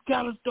 You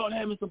got to start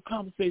having some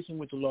conversation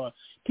with the Lord.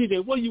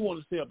 TJ, what do you want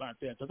to say about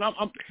that? Because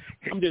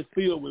I'm just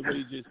filled with what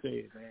he just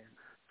said, man.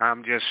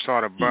 I'm just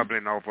sort of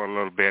bubbling over a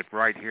little bit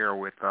right here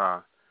with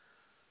the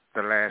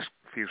last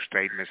few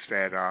statements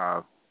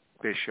that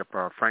Bishop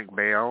Frank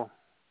Bell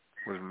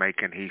was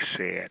making. He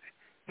said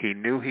he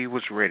knew he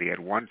was ready at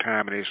one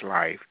time in his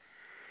life.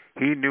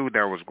 He knew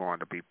there was going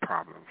to be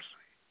problems.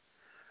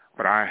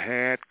 But I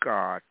had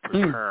God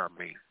prepare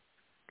me.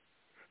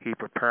 He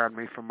prepared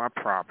me for my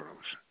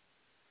problems.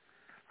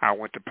 I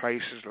went to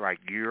places like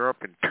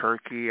Europe and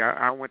Turkey.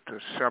 I went to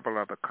several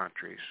other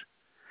countries.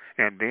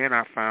 And then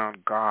I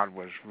found God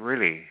was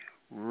really,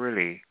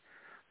 really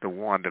the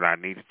one that I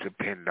needed to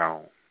depend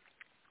on.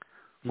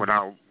 When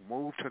I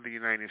moved to the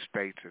United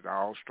States, it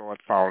all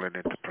started falling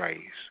into place.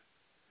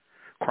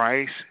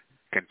 Christ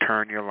can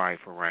turn your life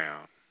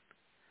around.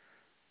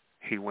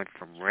 He went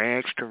from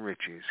rags to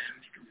riches.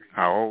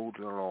 I owe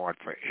the Lord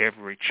for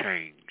every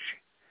change,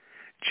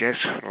 just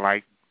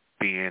like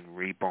being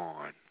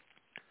reborn.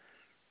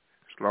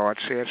 The Lord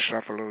said,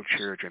 suffer little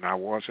children. I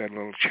was that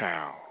little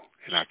child,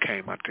 and I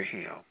came unto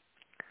him.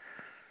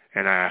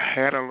 And I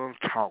had a little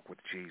talk with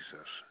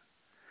Jesus.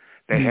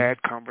 They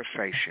had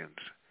conversations.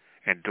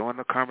 And during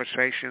the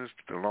conversations,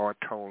 the Lord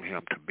told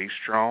him to be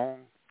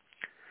strong,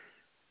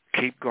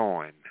 keep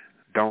going,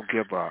 don't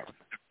give up,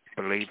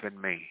 believe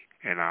in me,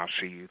 and I'll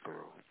see you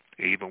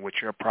through. Even with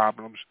your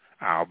problems,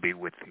 I'll be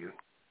with you.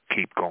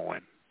 Keep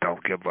going.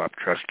 Don't give up.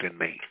 Trust in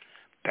me.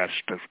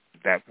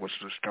 That was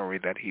the story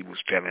that he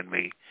was telling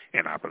me,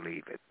 and I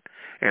believe it.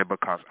 And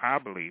because I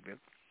believe it,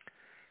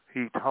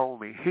 he told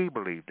me he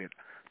believed it.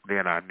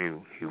 Then I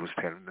knew he was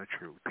telling the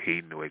truth.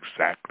 He knew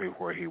exactly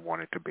where he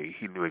wanted to be.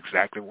 He knew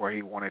exactly where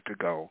he wanted to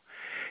go.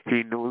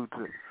 He knew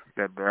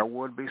that there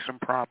would be some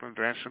problems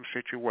and some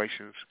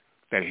situations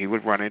that he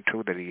would run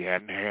into that he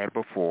hadn't had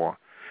before,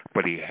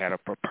 but he had a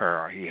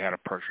preparer. He had a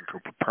person to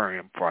prepare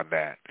him for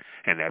that,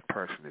 and that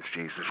person is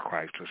Jesus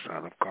Christ, the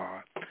Son of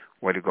God.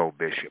 Way to go,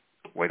 Bishop.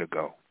 Way to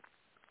go.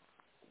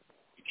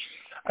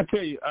 I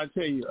tell you,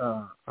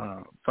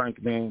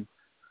 Frank, man,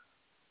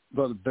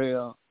 Brother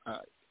Bell,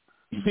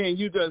 man,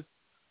 you just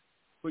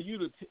for you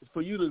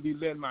to be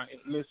letting my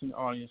listening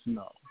audience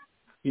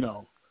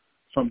know,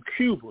 from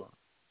Cuba,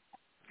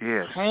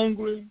 yes,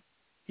 hungry,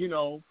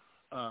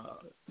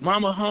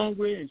 mama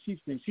hungry, and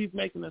she's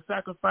making a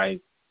sacrifice,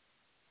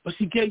 but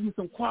she gave you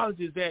some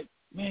qualities that,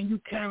 man, you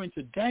carrying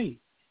today,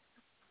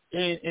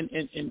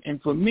 and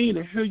for me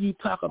to hear you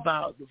talk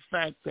about the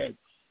fact that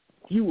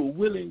you were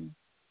willing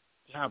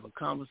to have a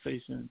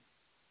conversation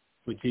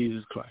with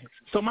Jesus Christ.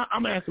 So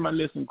I'm asking my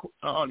listening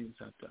audience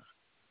out there.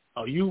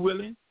 Are you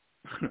willing?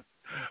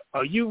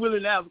 Are you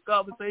willing to have a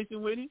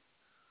conversation with him?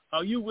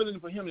 Are you willing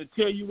for him to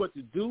tell you what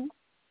to do?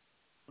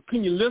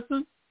 Can you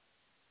listen?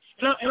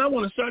 And I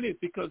want to share this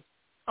because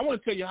I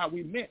want to tell you how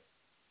we met.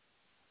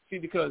 See,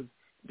 because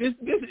this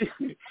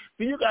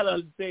you got to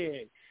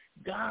understand,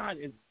 God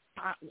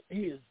he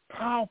is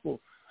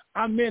powerful.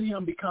 I met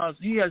him because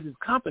he has his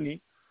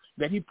company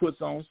that he puts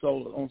on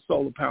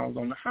solar panels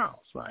on the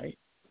house, right?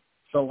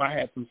 So I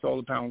had some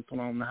solar panels put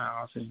on the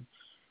house, and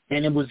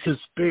And it was his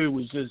spirit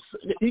was just,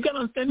 you got to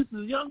understand, this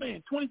is a young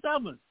man,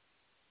 27.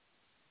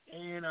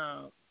 And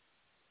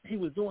he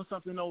was doing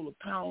something over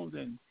pounds,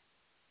 and,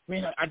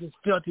 man, I just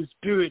felt his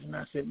spirit, and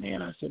I said,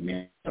 man,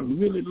 I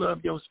really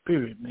love your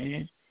spirit,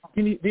 man.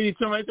 Then he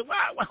turned around and said,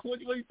 wow, what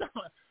are you talking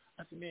about?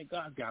 I said, man,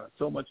 God's got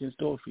so much in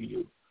store for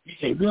you. He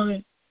said,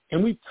 really?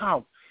 And we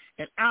talked.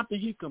 And after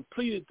he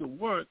completed the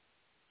work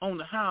on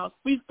the house,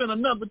 we spent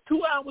another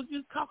 2 hours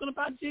just talking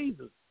about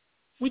Jesus.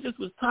 We just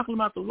was talking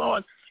about the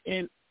Lord,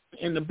 and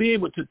to be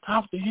able to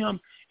talk to him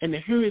and to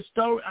hear his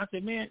story, I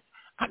said, man,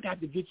 I got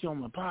to get you on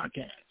my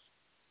podcast.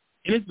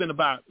 And it's been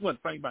about,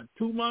 Frank, about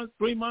 2 months,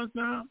 3 months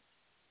now?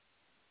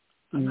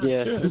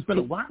 Yeah. Sure. It's been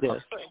a while. Yeah.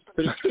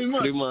 3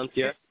 months. 3 months,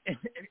 yeah.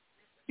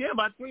 Yeah,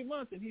 about 3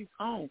 months, and he's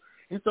home.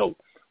 And so,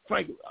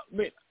 Frank,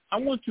 man, I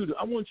want you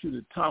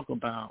to talk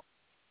about,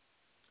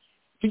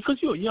 because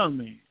you're a young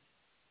man,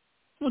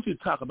 I want you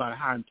to talk about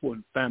how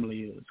important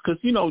family is.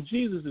 Because,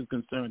 Jesus is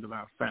concerned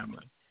about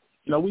family.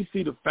 We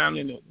see the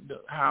family,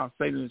 how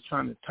Satan is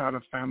trying to tear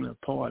the family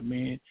apart,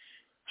 man.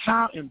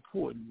 How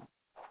important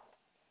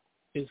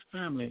is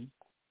family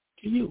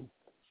to you?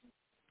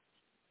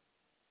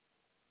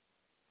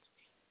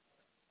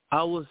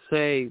 I would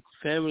say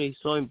family is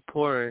so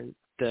important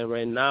that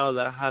right now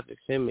that I have a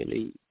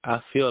family,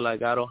 I feel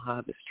like I don't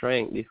have the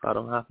strength if I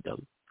don't have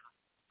them.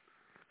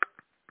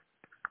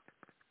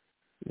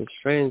 The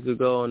strength to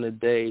go on a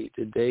day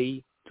to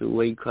day, to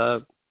wake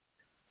up,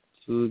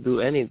 to do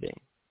anything.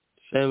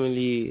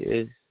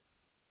 Family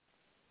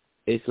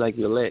it's like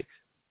your legs.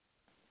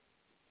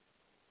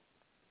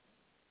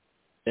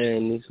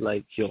 And it's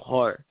like your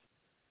heart.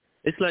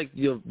 It's like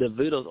the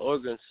vital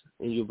organs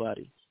in your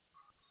body.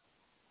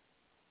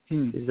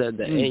 Is that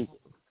the engine?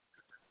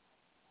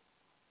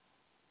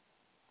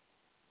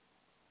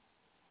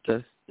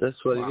 That's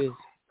what it is.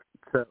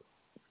 So.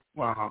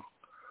 Wow,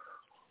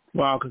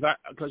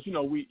 because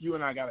you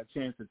and I got a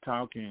chance to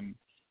talk, and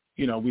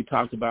we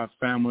talked about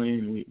family,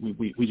 and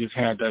we just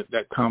had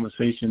that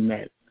conversation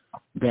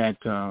that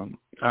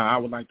I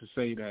would like to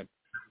say that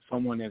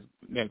someone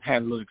that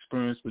had a little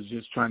experience was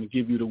just trying to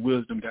give you the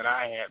wisdom that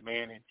I had,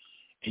 man,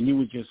 and you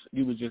were just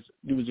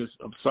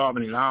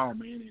absorbing it all,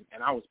 man,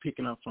 and I was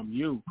picking up from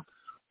you,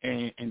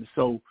 and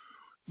so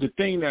the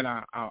thing that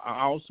I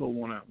also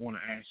want to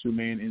ask you,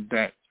 man, is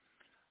that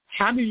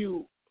how do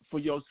you, for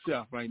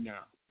yourself right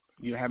now,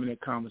 you're having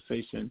that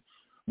conversation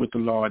with the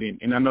Lord,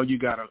 and I know you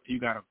got a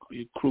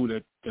crew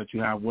that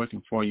you have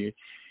working for you.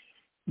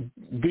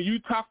 Do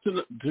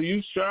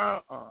you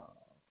share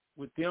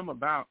with them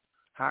about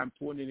how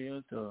important it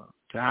is to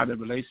have that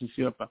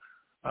relationship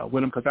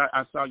with them? Because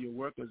I saw your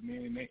workers,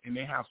 man, and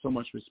they have so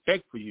much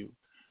respect for you,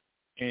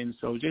 and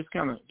so just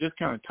kind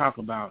of talk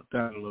about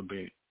that a little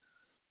bit.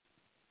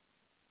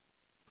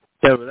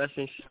 The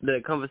relationship,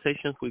 the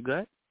conversations we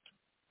got.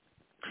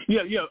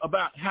 Yeah,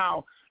 about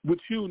how with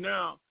you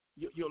now,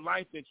 your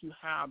life that you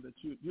have, that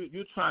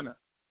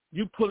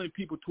you're pulling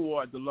people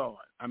toward the Lord.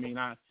 I mean,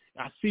 I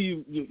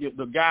see you,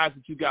 the guys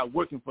that you got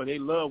working for, they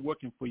love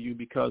working for you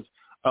because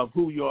of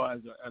who you are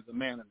as a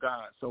man of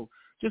God. So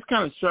just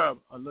kind of share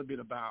a little bit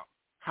about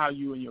how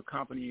you and your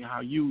company and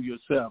how you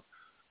yourself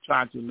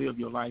try to live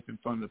your life in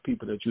front of the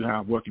people that you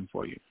have working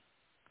for you.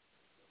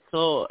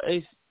 So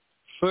it's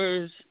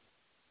first,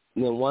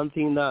 one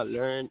thing that I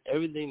learned,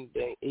 everything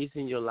that is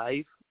in your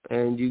life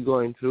and you're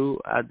going through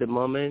at the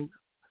moment,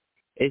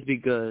 it's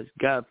because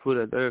God put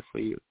it there for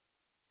you.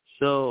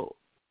 So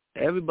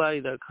everybody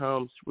that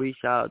comes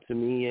reach out to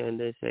me and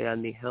they say I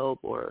need help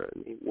or I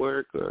need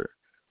work or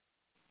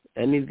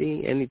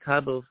anything, it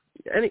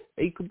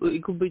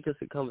could be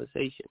just a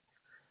conversation.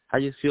 I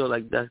just feel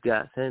like that's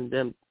God sent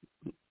them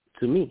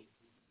to me.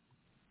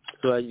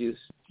 So I just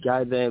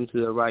guide them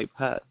to the right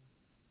path.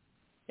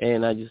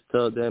 And I just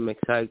tell them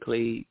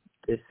exactly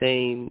the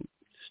same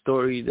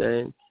story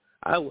that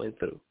I went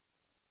through.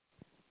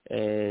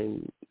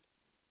 And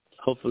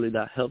hopefully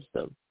that helps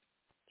them.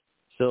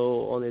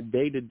 So on a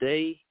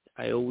day-to-day,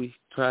 I always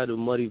try to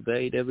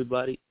motivate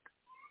everybody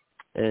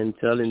and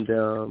telling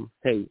them,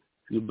 hey,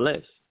 you're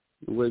blessed.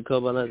 You wake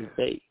up another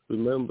day.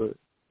 Remember,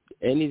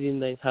 anything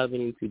that's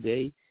happening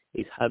today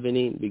is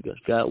happening because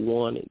God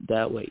wanted it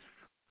that way.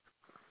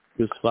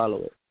 Just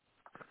follow it.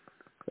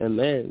 And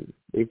man,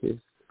 it just,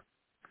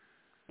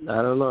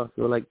 I don't know, I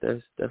feel like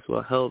that's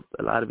what helped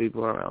a lot of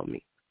people around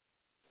me.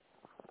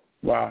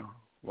 Wow.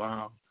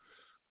 My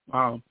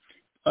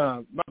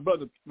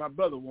brother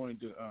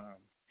wanted to.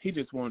 He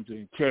just wanted to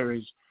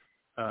encourage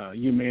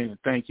you, man, and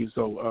thank you.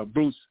 So,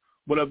 Bruce,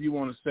 whatever you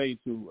want to say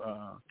to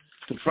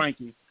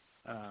Frankis.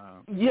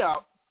 Yeah,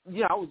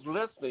 I was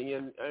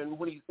listening, and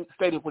when he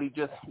stated what he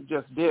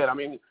just did, I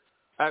mean,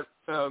 I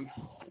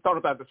thought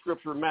about the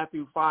scripture in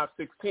Matthew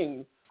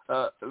 5:16.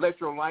 Let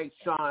your light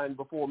shine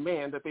before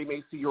men, that they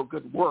may see your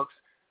good works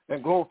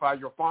and glorify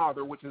your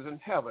Father which is in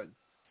heaven.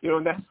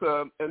 And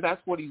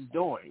that's what he's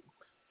doing.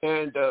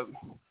 And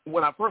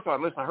when I first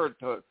started listening, I heard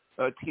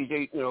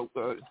TJ,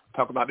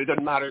 talk about it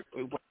doesn't matter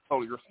what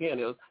color your skin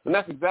is, and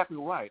that's exactly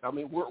right. I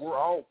mean, we're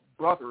all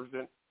brothers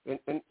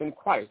in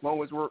Christ, as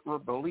long as we're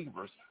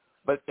believers.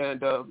 But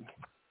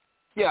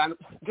Yeah, I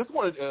just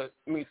wanted to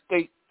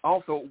state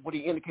also what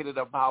he indicated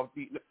about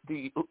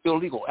the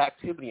illegal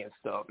activity and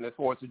stuff, and as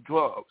far as the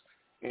drugs.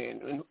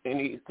 And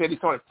he said he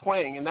started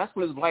playing, and that's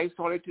when his life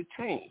started to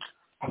change,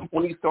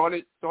 when he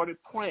started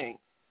playing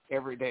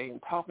every day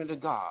and talking to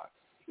God.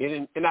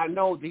 And I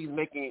know that he's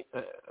making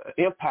an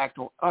impact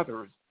on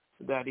others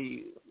that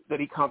he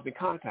comes in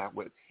contact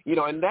with.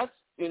 And that's,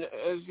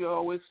 as you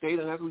always state,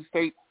 and as we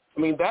state,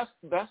 that's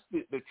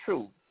the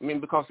truth.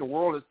 Because the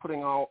world is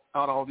putting out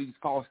all these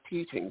false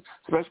teachings,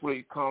 especially when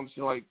it comes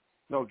to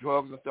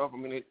drugs and stuff.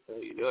 They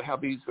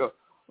have these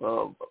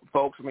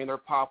folks. They're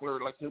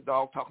popular, like Snoop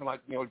Dogg, talking like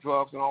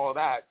drugs and all of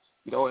that.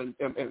 And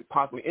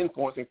possibly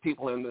influencing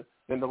people in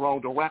the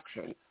wrong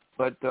direction.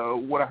 But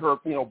what I heard,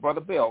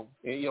 Brother Bill,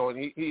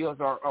 and he is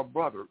our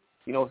brother,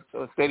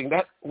 stating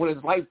that when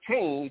his life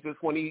changed is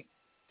when he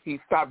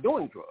stopped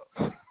doing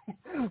drugs.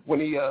 When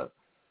he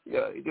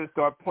just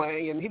started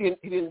playing, and he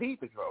didn't need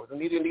the drugs,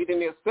 and he didn't need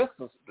any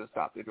assistance to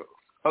stop the drugs,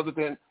 other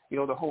than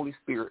the Holy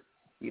Spirit,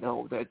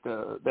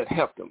 that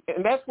helped him,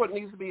 and that's what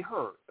needs to be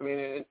heard.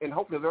 And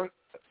hopefully there,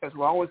 as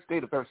we always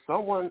state, if there's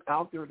someone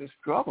out there that's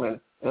struggling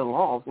and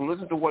lost, well,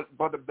 listen to what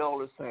Brother Bell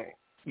is saying.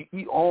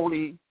 You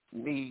only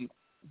need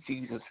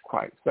Jesus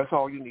Christ. That's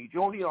all you need.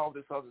 You don't need all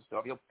this other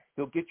stuff.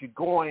 He'll get you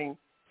going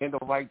in the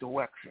right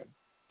direction.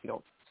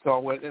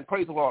 So and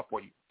praise the Lord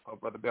for you,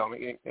 Brother Bell,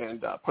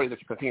 and pray that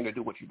you continue to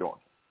do what you're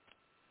doing.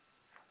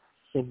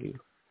 Thank you.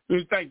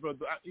 Thanks,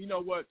 brother. You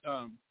know what,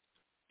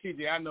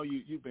 TJ, I know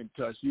you've been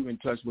touched. You've been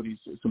touched with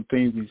some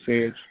things he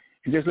said.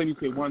 And just let me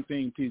say one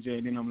thing, TJ,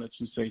 and then I'm going to let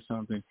you say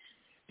something,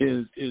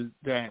 is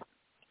that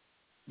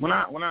when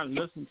I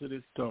listen to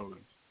this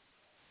story,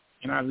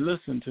 and I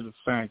listen to the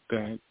fact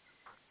that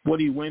what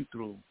he went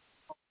through,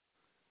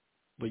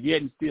 but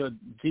yet and still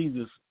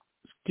Jesus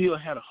still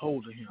had a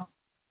hold of him.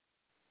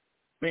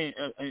 Man,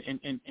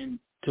 and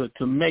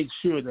to make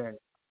sure that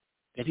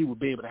he would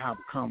be able to have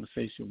a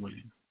conversation with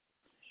him.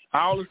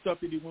 All the stuff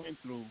that he went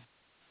through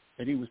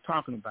that he was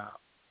talking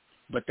about,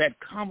 but that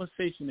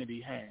conversation that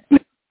he had,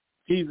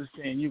 Jesus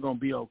saying, you're going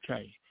to be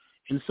okay.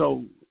 And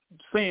so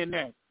saying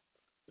that,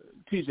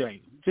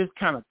 TJ, just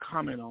kind of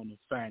comment on the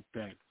fact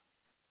that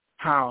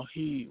how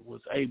he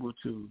was able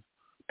to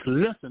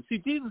listen. See,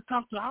 Jesus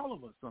talked to all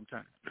of us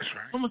sometimes. That's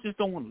right. Some of us just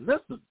don't want to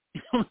listen.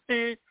 You know what I'm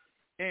saying?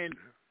 And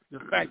the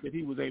fact that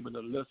he was able to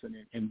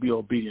listen and be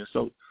obedient.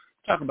 So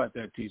talk about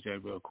that,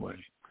 TJ, real quick.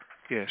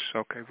 Yes,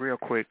 okay, real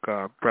quick,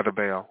 Brother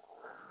Bell.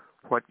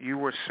 What you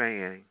were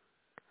saying,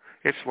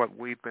 it's what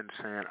we've been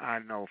saying, I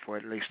know, for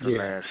at least the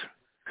last,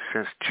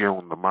 since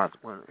June, the month.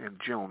 In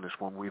June is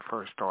when we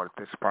first started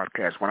this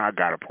podcast, when I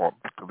got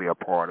to be a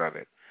part of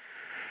it.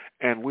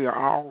 And we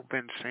all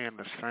been saying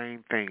the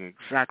same thing,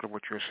 exactly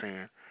what you're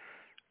saying.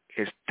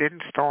 It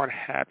didn't start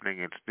happening,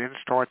 it didn't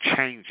start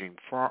changing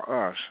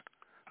for us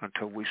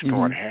until we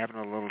start having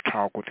a little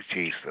talk with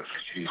Jesus.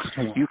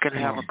 You can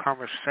have a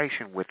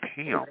conversation with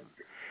him.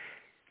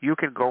 You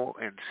can go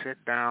and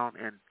sit down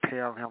and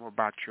tell him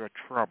about your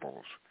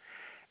troubles.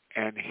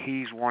 And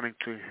he's wanting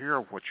to hear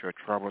what your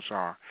troubles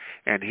are.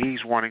 And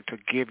he's wanting to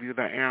give you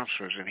the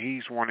answers. And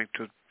he's wanting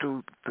to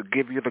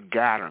give you the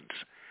guidance.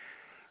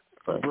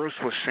 Bruce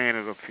was saying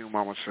it a few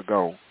moments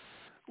ago.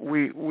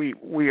 It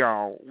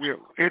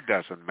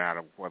doesn't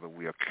matter whether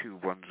we are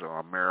Cubans or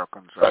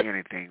Americans or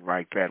anything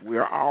like that. We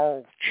are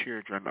all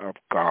children of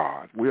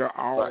God. We are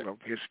all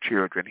of his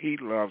children. He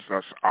loves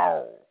us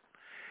all.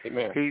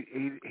 Amen.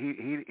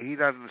 He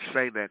doesn't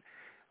say that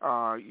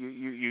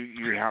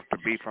you have to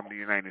be from the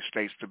United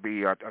States to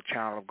be a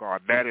child of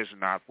God. That is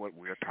not what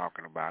we're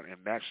talking about,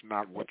 and that's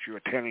not what you're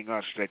telling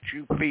us that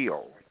you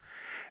feel.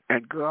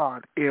 And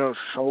God is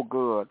so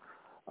good.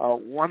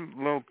 One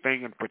little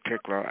thing in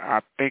particular,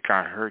 I think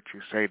I heard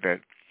you say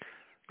that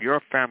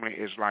your family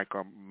is like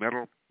a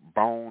middle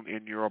bone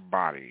in your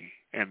body,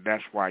 and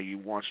that's why you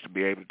want to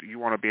be able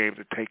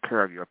to take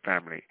care of your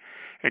family,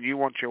 and you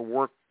want your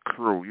work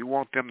crew, you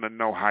want them to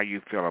know how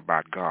you feel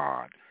about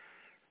God.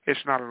 It's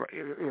not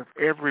if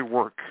every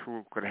work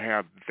crew could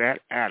have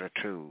that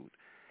attitude.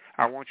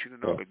 I want you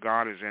to know that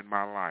God is in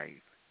my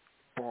life.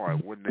 Boy,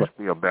 wouldn't this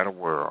be a better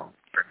world?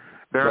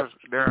 There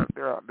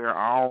are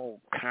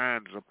all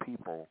kinds of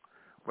people,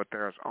 but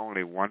there's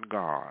only one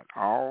God.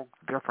 All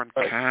different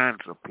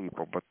kinds of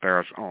people, but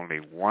there's only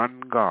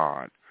one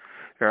God.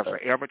 There's an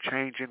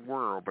ever-changing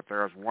world, but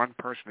there's one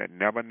person that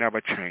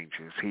never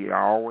changes. He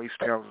always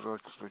tells us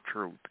the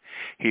truth.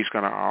 He's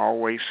going to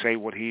always say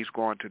what he's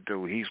going to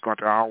do. He's going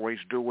to always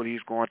do what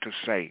he's going to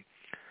say.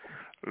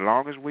 As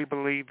long as we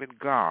believe in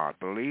God,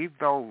 believe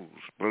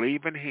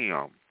in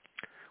him,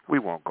 we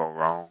won't go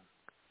wrong.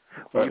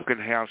 We can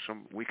have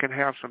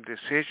some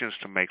decisions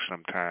to make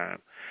sometime,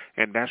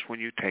 and that's when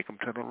you take them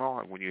to the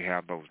Lord, when you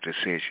have those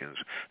decisions.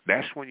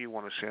 That's when you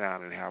want to sit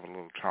down and have a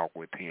little talk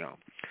with him.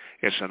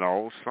 It's an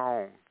old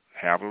song.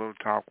 Have a little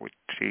talk with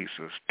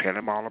Jesus. Tell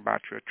him all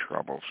about your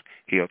troubles.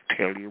 He'll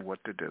tell you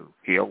what to do.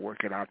 He'll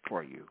work it out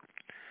for you.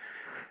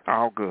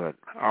 All good,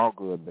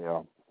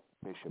 Bill.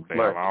 Bishop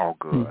Bell, all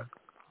good.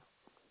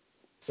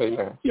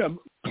 Amen.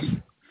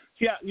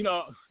 Yeah,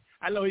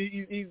 I know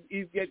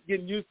he's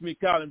getting used to me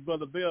calling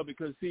Brother Bell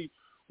because, see,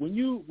 when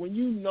you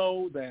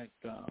know that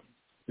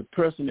the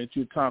person that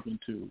you're talking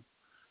to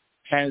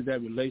has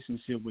that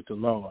relationship with the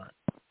Lord,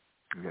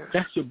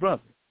 that's your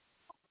brother.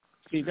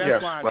 See,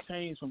 that's why I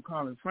changed from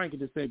calling Frankie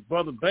to say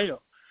Brother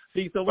Bell.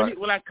 See, so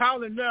when I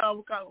call him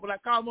now, when I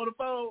call him on the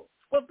phone,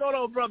 what's going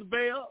on, Brother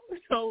Bell?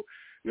 So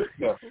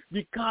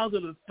because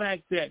of the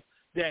fact that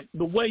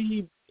the way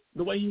he's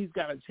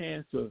got a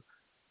chance to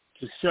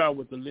share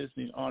with the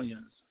listening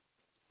audience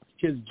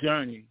his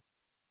journey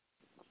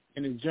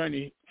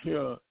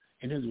here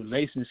in his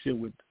relationship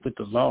with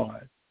the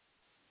Lord,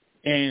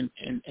 and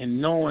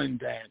knowing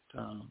that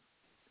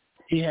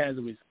he has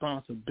a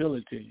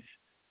responsibility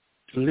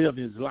to live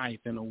his life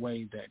in a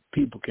way that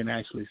people can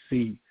actually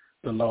see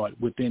the Lord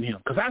within him.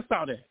 Because I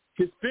saw that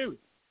his spirit,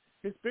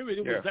 it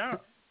was there.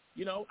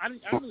 You know, I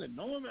didn't really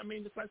know him. I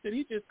mean, just like I said,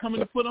 he just coming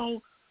to put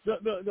on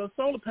the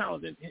solar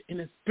panels in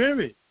his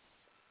spirit.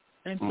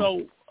 And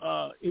so,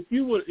 if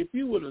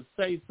you were to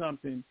say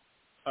something,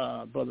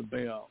 Brother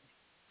Bell,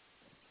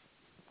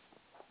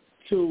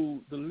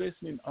 to the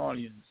listening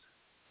audience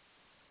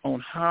on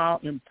how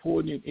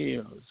important it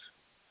is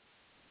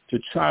to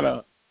try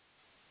to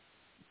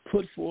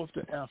put forth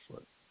the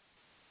effort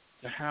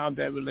to have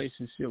that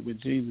relationship with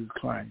Jesus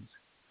Christ,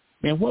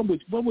 man, what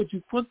would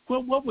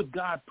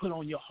God put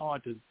on your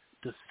heart to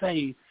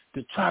say,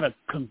 to try to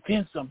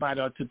convince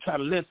somebody or to try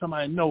to let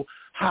somebody know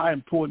how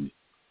important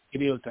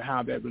it is to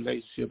have that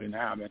relationship and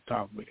have that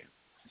talk with him?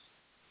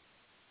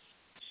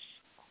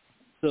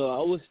 So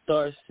I would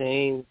start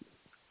saying,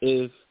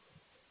 if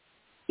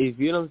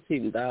you don't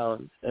sit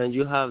down and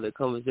you have the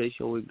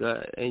conversation with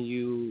God and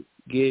you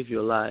give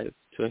your life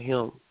to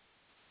him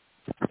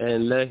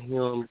and let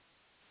him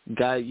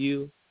guide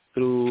you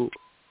through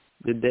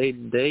the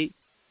day-to-day,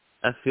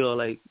 I feel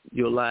like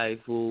your life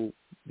will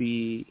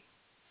be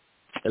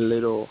a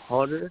little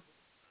harder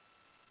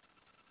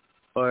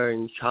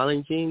or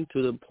challenging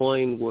to the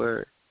point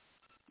where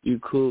you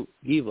could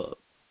give up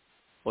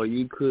or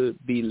you could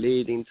be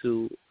led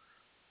into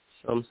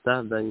some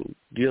stuff that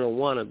you don't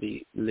want to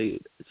be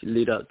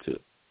lead up to.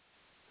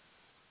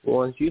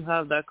 Once you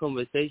have that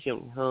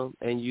conversation with him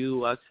and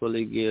you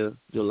actually give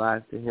your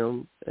life to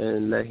him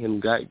and let him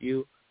guide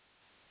you,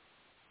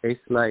 it's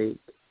like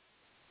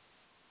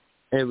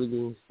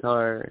everything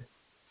starts,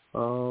 I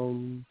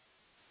don't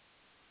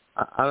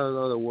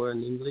know the word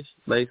in English,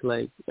 but it's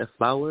like a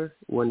flower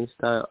when it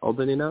starts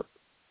opening up.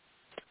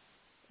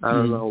 I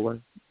don't know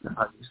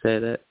how to say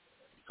that.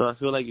 So I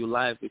feel like your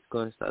life is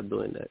going to start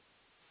doing that.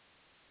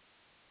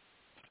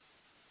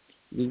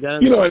 You got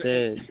to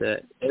understand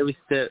that every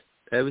step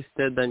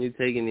that you're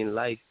taking in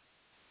life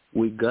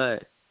with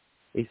God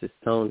is a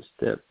stone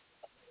step.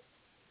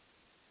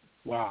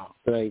 Wow.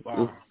 Like,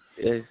 wow.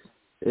 It's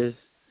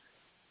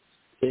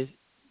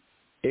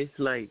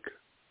like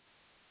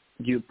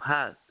your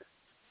path.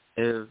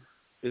 If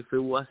it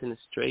wasn't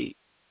straight,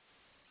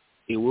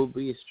 it will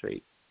be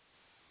straight.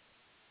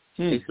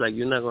 It's like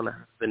you're not gonna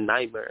have a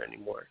nightmare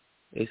anymore.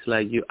 It's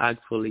like you're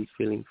actually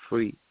feeling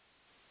free.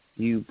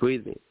 You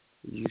breathing.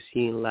 You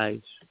seeing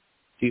life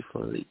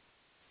differently.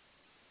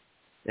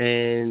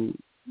 And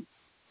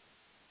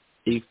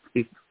if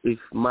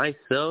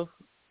myself,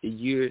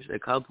 a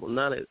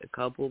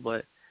couple,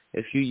 but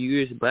a few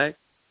years back,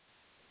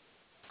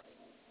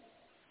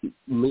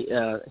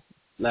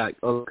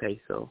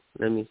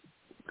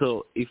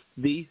 so if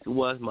this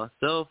was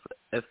myself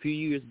a few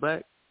years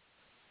back,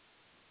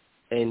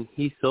 and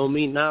he saw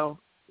me now,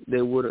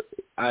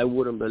 I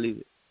wouldn't believe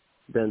it.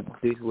 Then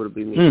this would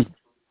be me.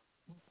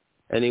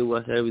 And it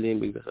was everything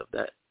because of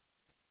that.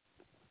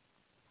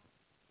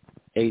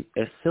 A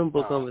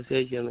simple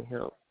conversation with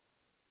him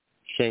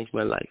changed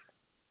my life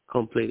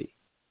completely.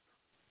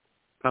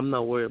 I'm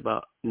not worried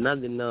about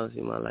nothing else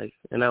in my life.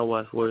 And I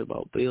was worried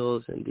about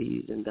bills and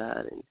these and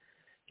that. And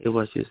it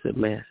was just a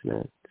mess,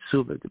 man.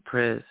 Super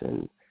depressed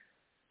and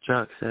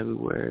drugs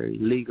everywhere,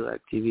 illegal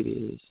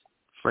activities,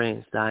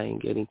 friends dying,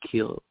 getting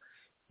killed.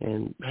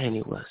 And, man,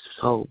 it was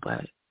so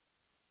bad.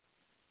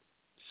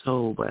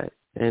 So bad.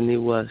 And it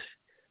was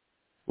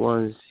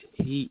once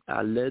I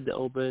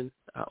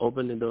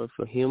opened the door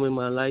for him in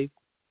my life,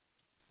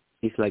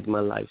 it's like my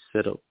life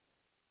settled.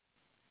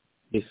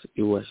 It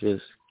was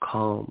just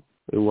calm.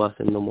 It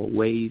wasn't no more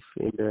wave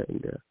in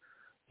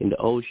the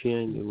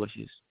ocean. It was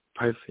just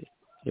perfect.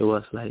 It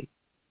was like,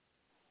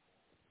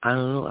 I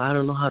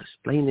don't know how to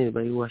explain it,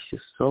 but it was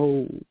just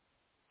so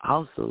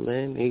awesome,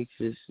 man. It's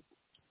just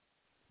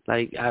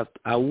like if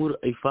I would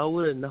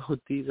have known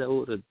this, I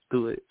would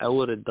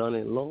have done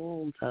it a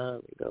long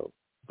time ago.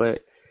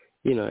 But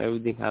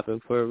everything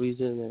happened for a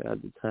reason, and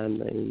at the time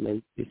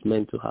that it's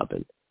meant to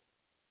happen.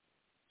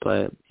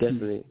 But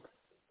definitely,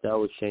 that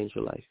would change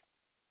your life.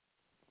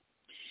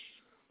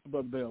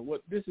 But Bill,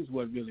 this is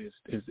what really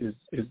is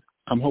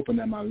I'm hoping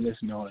that my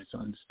listening audience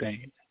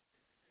understand.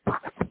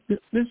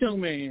 This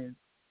young man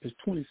is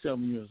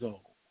 27 years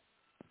old.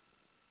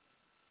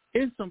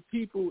 There's some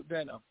people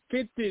that are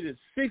 50 to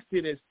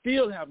 60 that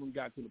still haven't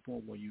got to the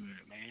point where you're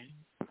at, man.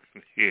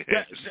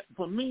 Yes.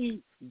 For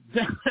me,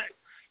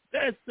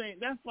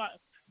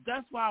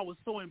 That's why I was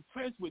so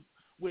impressed with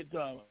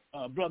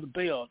Brother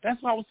Bell.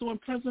 That's why I was so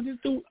impressed with this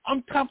dude.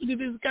 I'm talking to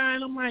this guy,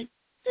 and I'm like,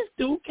 this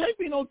dude can't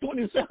be no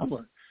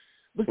 27.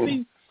 But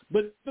see,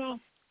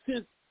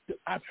 since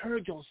I've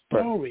heard your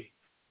story,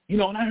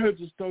 and I heard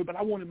your story, but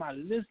I wanted my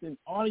listening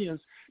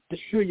audience to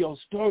hear your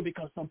story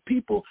because some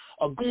people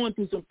are going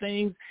through some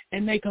things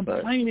and they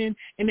complaining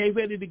and they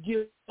ready to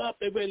give up,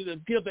 they ready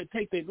to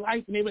take their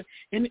life,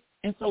 and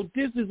so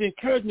this is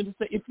encouragement to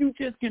say, if you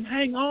just can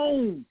hang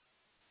on.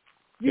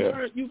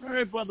 You've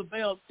heard Brother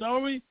Bell's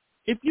story.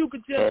 If you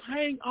could just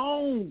hang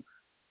on,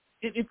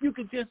 if you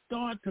could just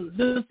start to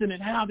listen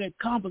and have that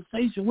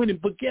conversation with him.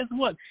 But guess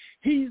what?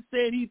 He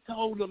said he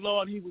told the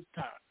Lord he was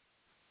tired.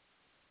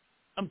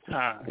 I'm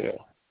tired. Yeah.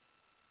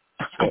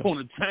 I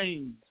want to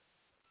change.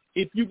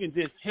 If you can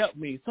just help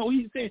me. So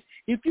he said,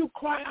 if you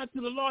cry out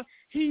to the Lord,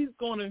 he's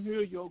going to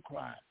hear your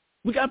cry.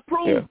 We got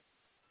proof.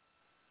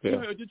 You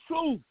heard the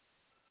truth.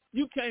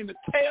 You came to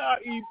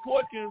KRE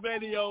Portland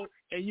Radio,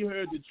 and you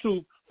heard the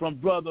truth from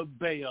Brother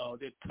Bell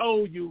that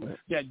told you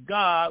that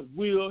God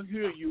will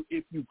hear you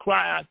if you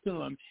cry out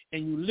to him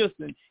and you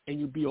listen and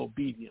you be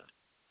obedient.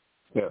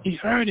 Yeah. He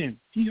heard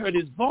him. He heard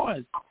his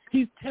voice.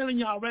 He's telling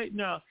y'all right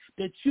now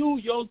that you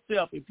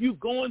yourself, if you're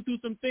going through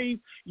some things,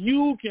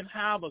 you can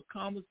have a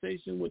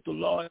conversation with the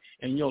Lord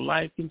and your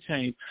life can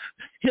change.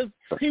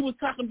 He was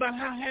talking about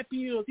how happy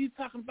he is. He's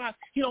talking about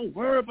he don't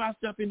worry about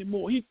stuff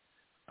anymore.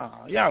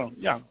 Y'all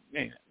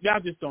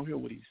just don't hear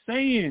what he's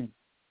saying.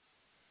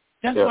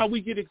 That's why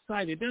we get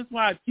excited. That's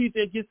why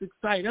TJ gets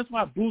excited. That's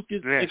why Bruce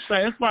gets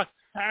excited. That's why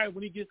Harry,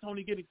 when he gets home,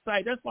 he get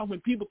excited. That's why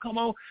when people come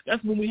on,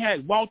 that's when we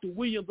had Walter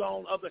Williams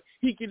on.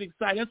 He get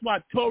excited. That's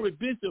why Tory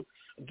Bishop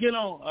get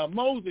on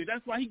Mosley.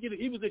 That's why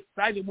he was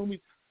excited when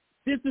we.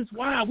 This is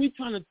why we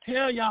trying to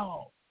tell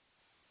y'all.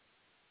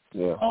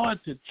 Yeah.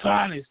 Hard to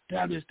try to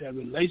establish that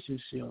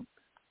relationship.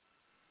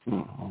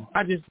 Mm-hmm.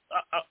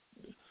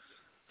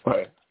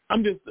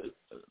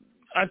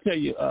 I tell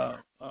you,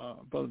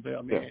 Brother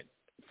Bell, man,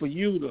 for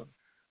you to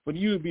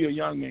be a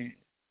young man,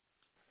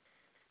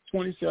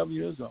 27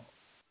 years old,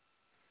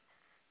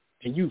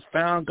 and you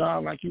found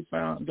God like you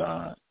found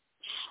God,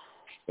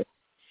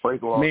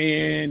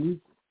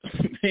 man,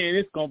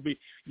 it's gonna be,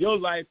 your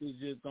life is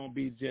just gonna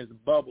be just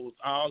bubbles.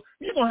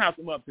 You're gonna have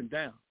some ups and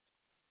downs,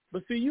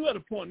 but see, you at a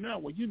point now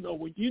where you know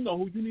who you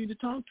need to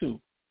talk to.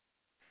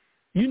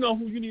 You know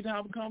who you need to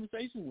have a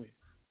conversation with.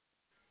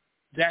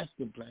 That's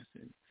the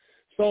blessing.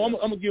 So I'm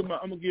gonna give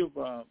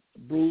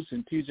Bruce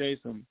and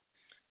TJ some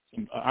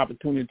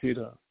opportunity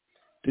to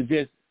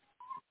just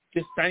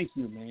thank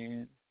you,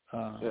 man,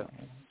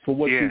 for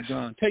what you've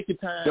done. Take your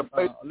time.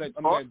 Let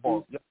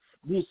Bruce.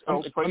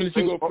 I'm gonna let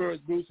you go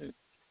first, Bruce. I'm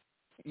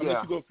gonna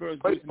let you go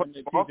first, Bruce, and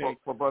then TJ.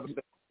 For brother,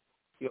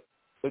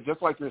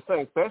 just like you're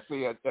saying,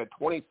 especially at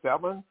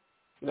 27,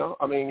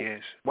 I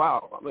mean,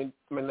 wow. I mean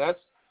that's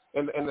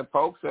and the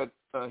folks that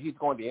he's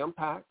going to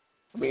impact.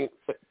 I mean,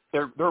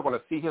 they're going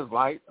to see his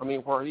light. I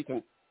mean, where he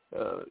can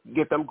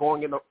get them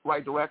going in the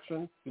right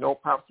direction.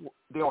 Perhaps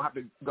they don't have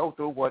to go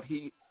through what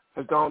he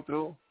has gone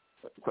through,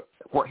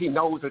 where he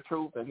knows the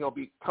truth, and he'll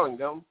be telling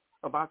them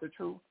about the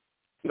truth.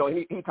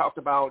 He talked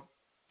about,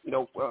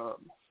 the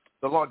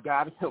Lord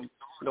guided him,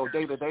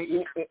 day to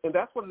day, and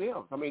that's what it is.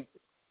 I mean,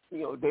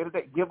 day to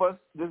day, give us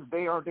this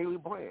day our daily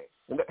bread,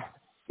 and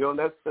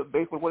that's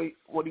basically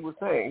what he was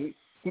saying.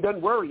 He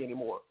doesn't worry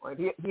anymore. Right?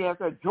 He has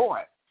that joy,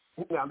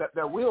 now that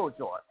real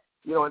joy.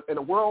 And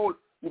the world,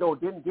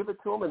 didn't give it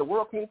to him, and the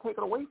world can't take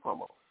it away from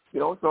him.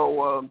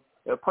 So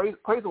praise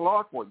the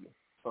Lord for you,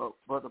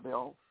 Brother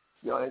Bell.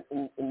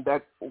 And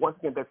that once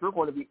again that you're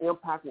going to be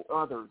impacting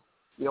others.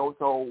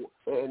 So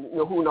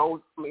who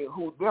knows? I mean,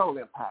 who they'll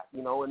impact.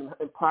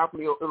 And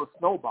probably it'll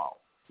snowball.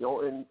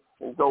 And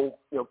so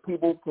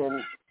people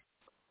can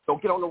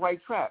get on the right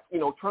track.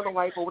 Turn the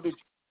life over to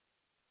Jesus.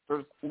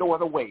 There's no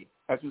other way,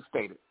 as you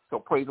stated. So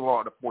praise the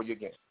Lord for you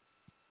again.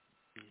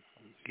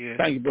 Yeah,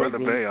 thank you, Brother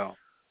Bell.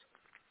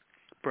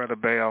 Brother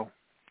Bell,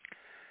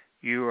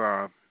 you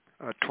are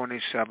a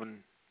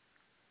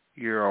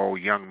 27-year-old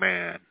young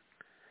man,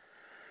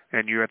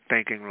 and you're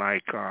thinking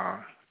like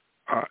a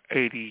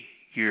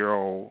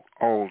 80-year-old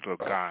older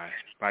guy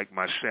like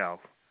myself.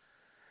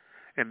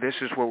 And this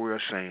is what we're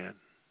saying.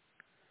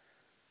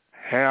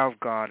 Have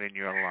God in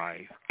your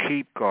life.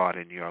 Keep God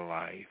in your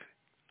life.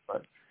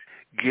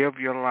 Give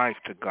your life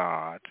to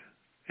God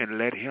and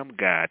let him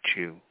guide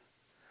you.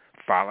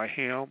 Follow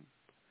him.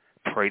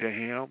 Pray to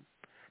him.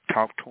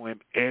 Talk to him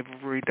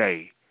every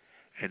day,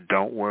 and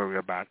don't worry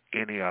about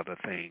any other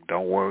thing.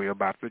 Don't worry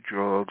about the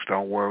drugs.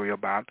 Don't worry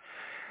about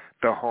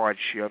the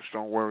hardships.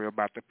 Don't worry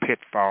about the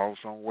pitfalls.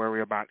 Don't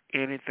worry about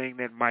anything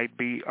that might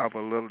be of a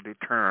little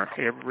deterrent.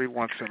 Every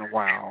once in a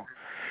while,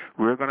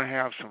 we're going to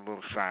have some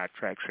little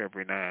sidetracks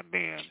every now and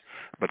then,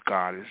 but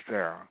God is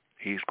there.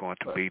 He's going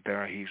to be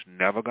there. He's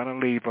never going to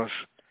leave us.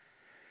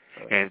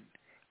 And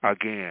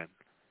again,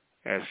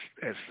 as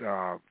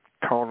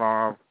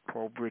Tolar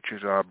Poor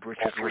Bridges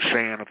was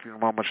saying a few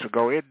moments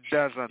ago, it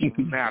doesn't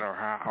matter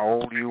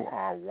how old you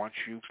are once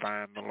you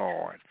find the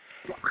Lord.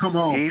 Come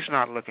on. He's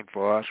not looking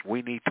for us.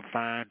 We need to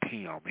find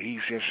him.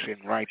 He's just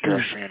sitting right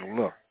there saying,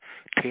 look,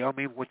 tell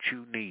me what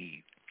you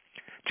need.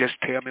 Just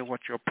tell me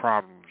what your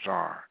problems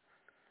are,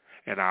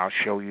 and I'll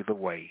show you the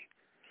way.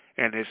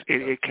 And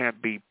it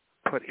can't be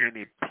put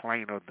any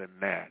plainer than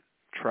that.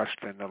 Trust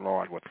in the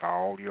Lord with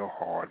all your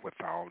heart, with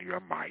all your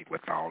might,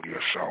 with all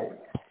your soul.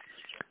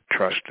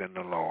 Trust in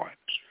the Lord.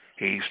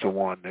 He's the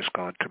one that's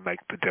going to make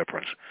the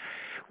difference.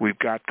 We've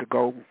got to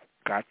go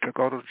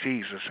to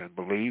Jesus and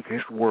believe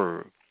his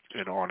word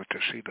in order to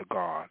see the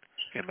God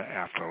in the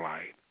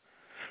afterlife.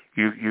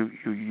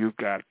 You've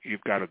got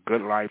a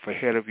good life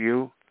ahead of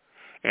you,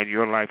 and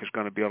your life is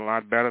going to be a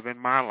lot better than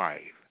my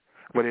life.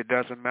 But it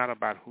doesn't matter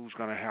about who's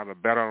going to have a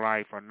better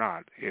life or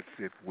not. If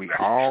we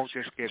all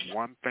just get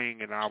one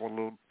thing in our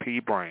little pea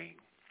brain,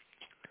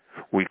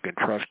 we can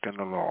trust in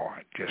the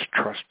Lord. Just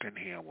trust in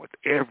him with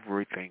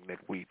everything that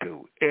we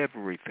do.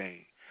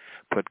 Everything.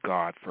 Put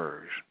God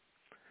first.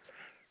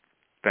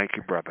 Thank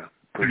you, brother.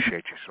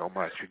 Appreciate you so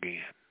much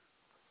again.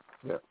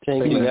 Yeah.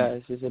 Thank you,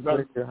 guys. It's a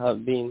pleasure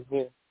being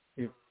here.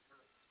 Yeah.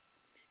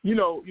 You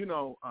know,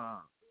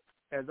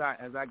 as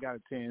I got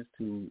a chance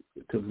to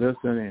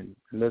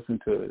listen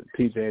to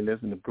TJ,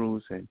 listen to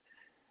Bruce, and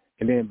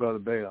then Brother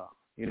Bell,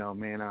 you know,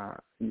 man,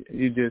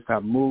 you just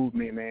have moved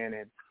me, man,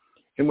 and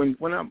when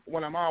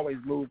I'm always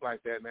moved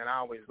like that, man, I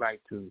always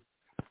like to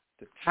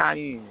tie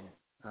in.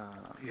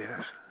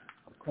 Yes.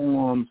 A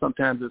poem.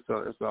 Sometimes it's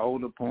an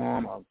older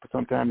poem, or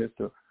sometimes it's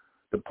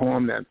the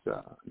poem that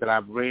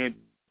I've read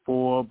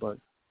before, but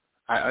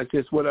I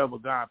just whatever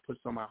God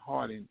puts on my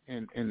heart,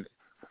 and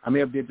I may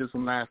have did this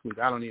one last week.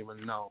 I don't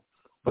even know.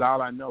 But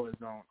all I know is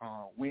on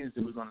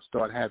Wednesday we're going to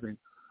start having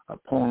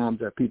poems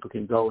that people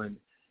can go and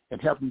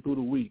help them through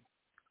the week.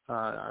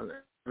 All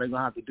they're going to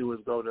have to do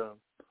is go to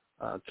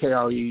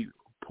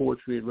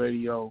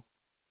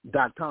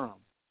KREPoetryRadio.com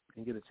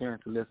and get a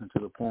chance to listen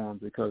to the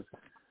poems, because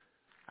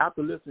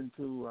after listening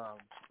to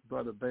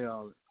Brother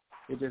Bell,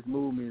 it just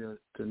moved me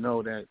to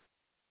know that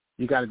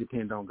you got to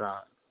depend on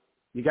God.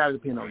 You got to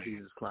depend on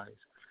Jesus Christ.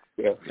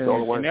 Yeah,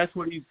 and that's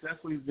what he's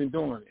been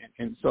doing.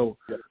 And so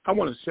I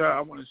want to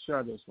share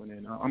this one,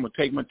 and I'm gonna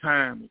take my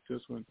time with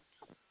this one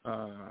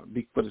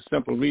for the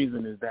simple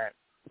reason is that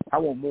I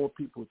want more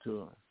people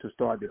to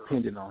start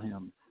depending on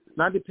him,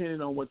 not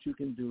depending on what you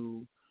can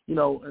do. You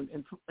know,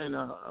 and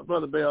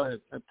Brother Bell has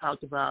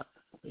talked about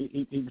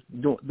he's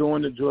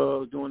doing the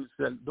drugs, doing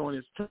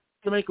his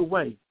to make a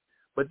way.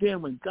 But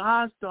then when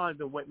God started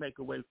to make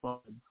a way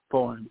for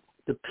him,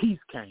 the peace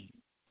came.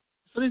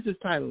 So this is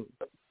titled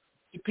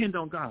Depend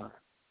on God.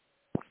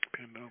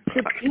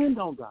 Depend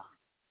on God.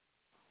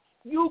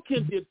 You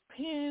can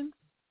depend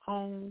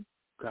on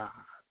God.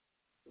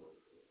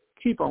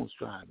 Keep on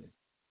striving.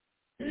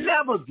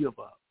 Never give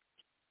up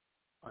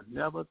or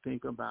never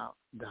think about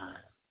dying.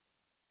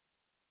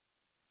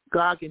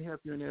 God can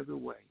help you in every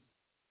way.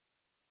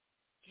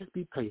 Just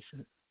be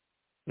patient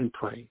and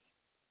pray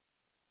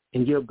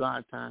and give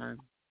God time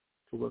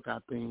to work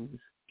out things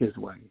his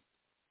way.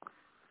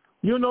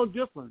 You're no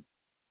different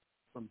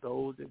from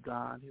those that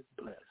God has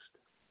blessed.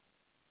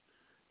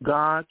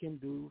 God can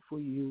do for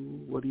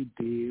you what he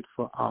did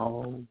for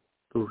all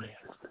the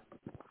rest.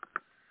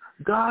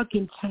 God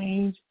can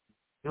change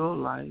your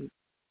life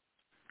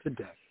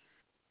today.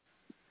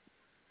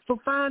 So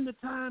find the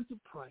time to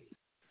pray.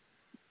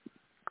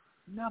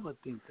 Never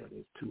think that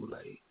it's too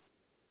late.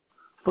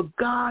 For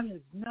God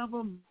has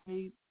never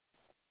made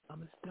a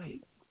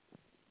mistake.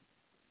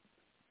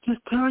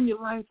 Just turn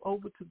your life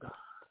over to God.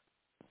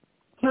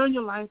 Turn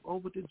your life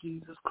over to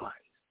Jesus Christ.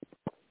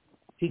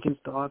 He can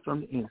start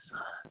from the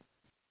inside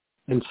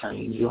and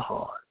change your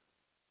heart.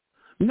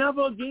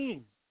 Never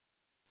again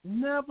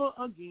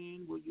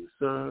will you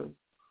serve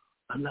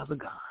another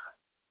God.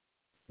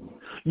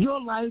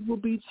 Your life will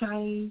be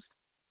changed,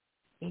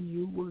 and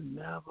you will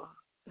never,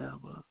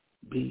 ever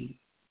be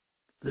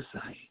the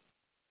same.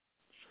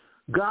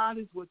 God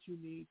is what you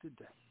need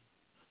today.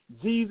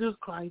 Jesus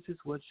Christ is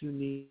what you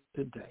need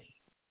today.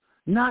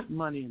 Not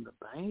money in the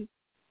bank,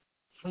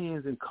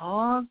 friends and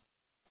cars.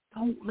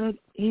 Don't let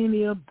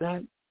any of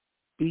that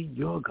be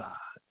your God.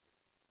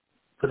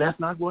 For that's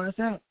not where it's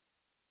at.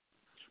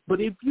 But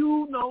if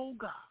you know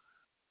God,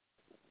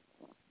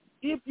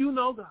 if you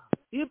know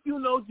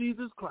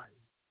Jesus Christ,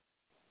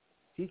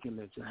 he can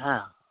let you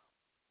have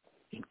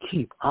and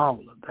keep all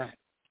of that.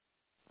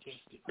 Just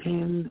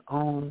depend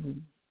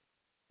on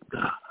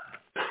God.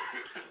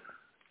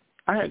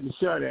 I had to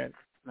share that.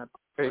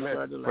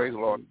 Amen. Praise the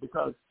Lord.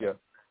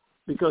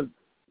 Because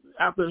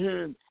after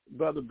hearing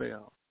Brother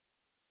Bell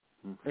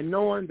and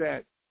knowing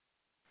that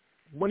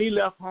when he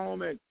left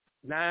home at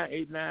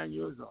 9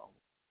 years old,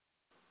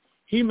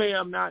 he may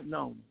have not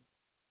known,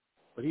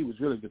 but he was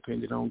really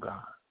dependent on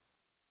God.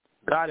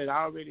 God had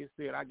already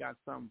said, I got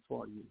something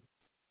for you.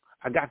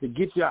 I got to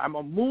get you out. I'm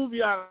going to move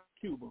you out of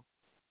Cuba.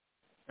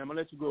 I'm going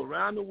to let you go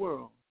around the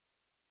world.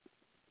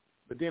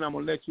 But then I'm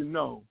going to let you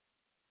know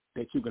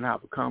that you can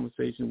have a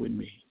conversation with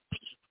me.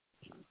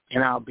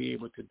 and I'll be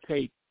able to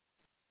take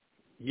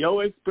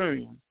your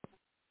experience,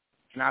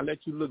 and I'll let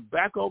you look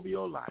back over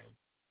your life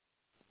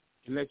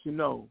and let you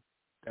know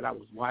that I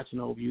was watching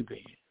over you then.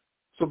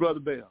 So, Brother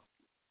Bell,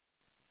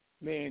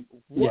 man,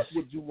 what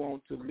would you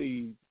want to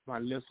leave my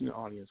listening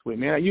audience with?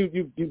 Man,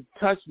 you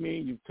touched me,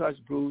 you've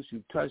touched Bruce,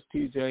 you've touched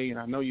TJ, and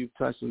I know you've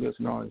touched the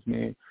listening audience,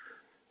 man.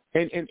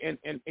 And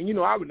you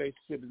know, our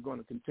relationship is going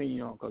to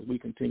continue on because we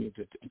continue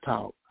to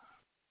talk.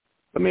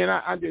 But, man,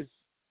 I just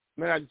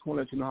want to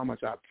let you know how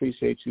much I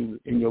appreciate you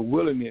and your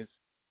willingness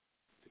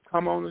to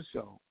come on the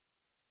show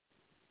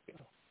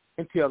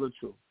and tell the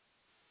truth.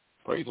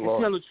 Praise the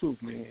Lord. Tell the truth,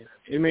 man.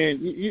 And, man,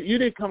 you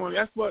didn't come on.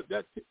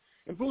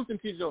 And Bruce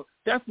and TJ,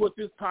 that's what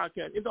this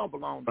podcast, it don't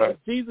belong to. Right. It's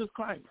Jesus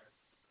Christ.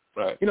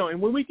 Right. You know, and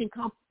when we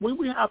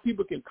have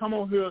people can come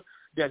on here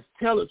that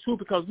tell the truth,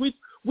 because we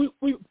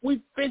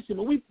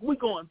fishing, we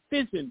going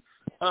fishing.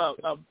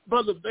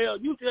 Brother Bell,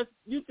 you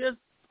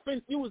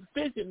was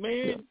fishing,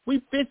 man. Yeah.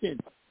 We fishing.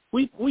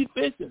 We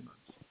fishing.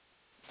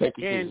 Thank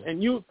you.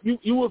 And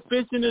you were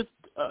fishing this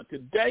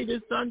today,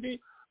 this Sunday.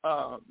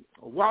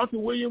 Walter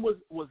Williams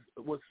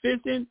was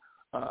fishing.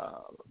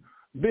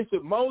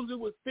 Bishop Moses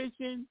was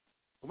fishing.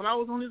 When I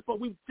was on this boat,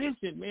 we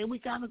fishing, man. We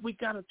gotta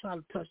try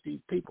to touch these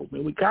people,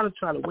 man. We gotta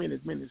try to win as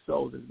many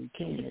souls as we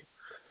can.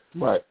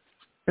 Right.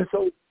 And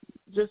so,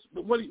 just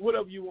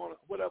whatever you want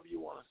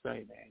to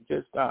say, man.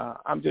 Just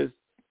I'm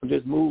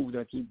just moved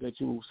that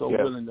you were so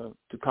willing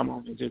to come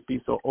on and just be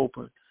so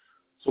open.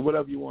 So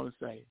whatever you want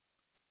to say,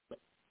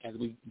 as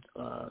we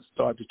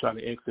start to try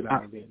to exit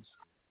out of this.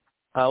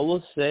 I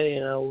will say,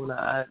 and I want to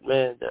add,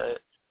 man, that,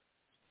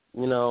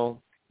 you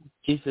know,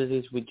 Jesus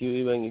is with you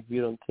even if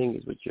you don't think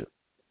he's with you.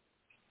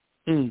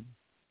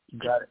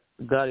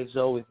 God is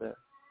always there.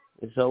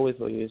 It's always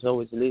for you. It's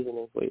always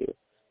listening for you.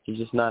 You're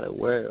just not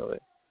aware of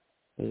it.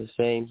 It's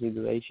the same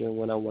situation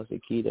when I was a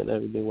kid and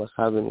everything was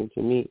happening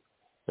to me.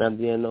 And I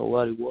didn't know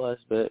what it was,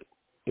 but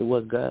it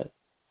was God.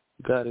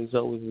 God is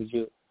always with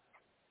you.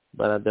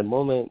 But at the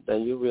moment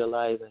that you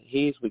realize that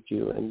he's with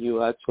you and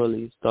you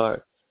actually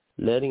start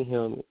letting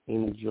him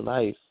in your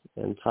life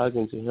and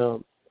talking to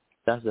him,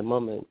 that's the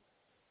moment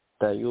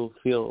that you'll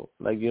feel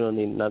like you don't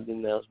need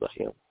nothing else but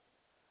him.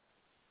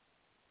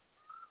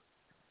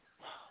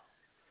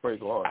 Praise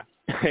the Lord.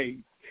 Hey,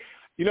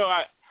 you know,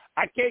 I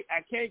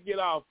can't get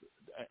off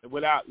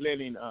without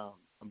letting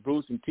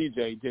Bruce and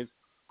TJ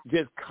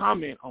just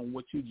comment on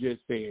what you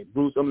just said.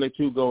 Bruce, I'm gonna let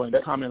you go and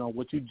comment on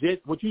what you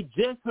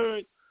just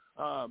heard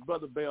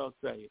Brother Bell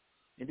say,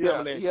 and then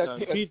I'm gonna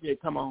let TJ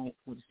come on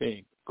with the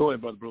thing. Go ahead,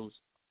 Brother Bruce.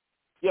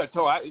 Yeah,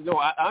 so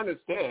I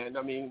understand.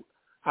 I mean,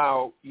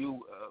 how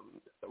you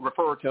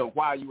refer to him,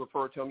 why you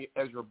refer to him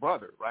as your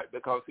brother, right?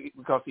 Because he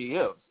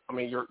is. I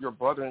mean, your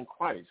brother in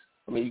Christ.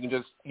 I mean, you can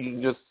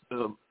just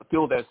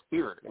feel that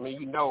spirit. I mean,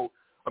 you know,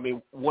 I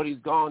mean, what he's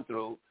gone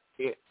through,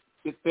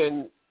 it's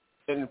been,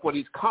 and what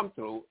he's come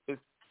through is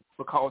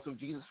because of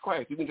Jesus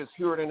Christ. You can just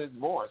hear it in his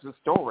voice, his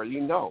story.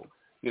 You know,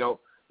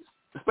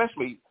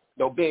 especially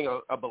being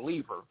a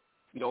believer.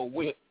 You know,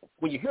 when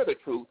you hear the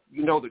truth,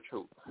 you know the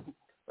truth,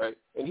 right?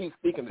 And he's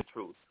speaking the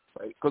truth,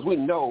 right? Because we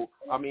know,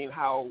 I mean,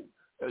 how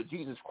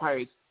Jesus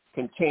Christ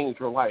can change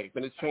your life,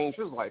 and it's changed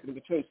his life, and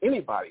it can change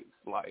anybody's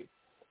life,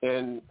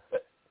 and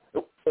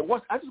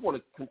what I just want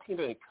to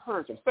continue to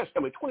encourage him, especially,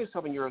 I mean,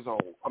 27 years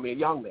old, I mean, a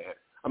young man.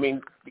 I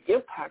mean, the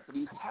impact that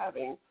he's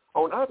having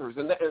on others,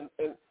 and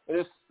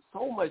it's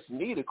so much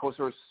needed because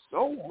there's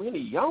so many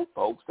young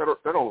folks that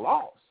are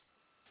lost,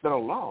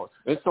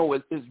 and so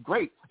it's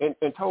great. And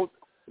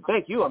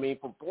thank you, I mean,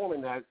 for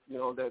forming that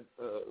that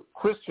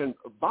Christian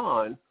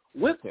bond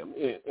with him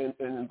and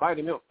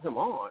inviting him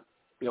on,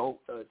 to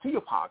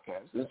your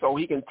podcast, and so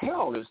he can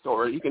tell his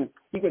story.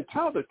 He can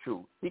tell the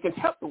truth. He can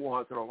help the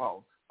ones that are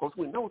lost. Because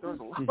we know there's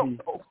a lot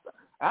of folks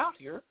out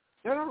here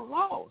that are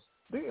lost.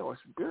 They are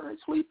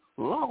spiritually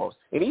lost.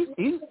 And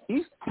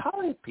he's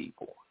telling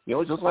people,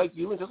 just like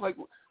you and just like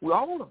we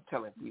all are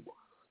telling people,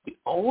 the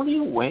only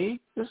way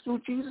is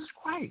through Jesus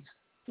Christ.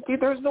 Okay,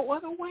 there's no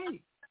other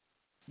way.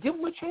 Give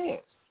him a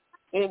chance.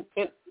 And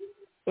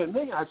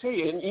man, I tell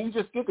you, and you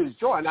just get this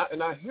joy,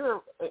 and I hear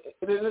it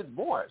in his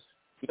voice.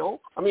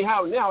 I mean,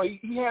 how now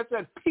he has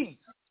that peace,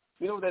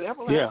 that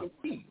everlasting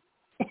peace.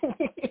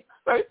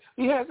 Right?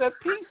 He has that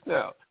peace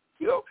now,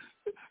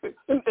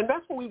 and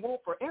that's what we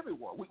want for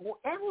everyone. We want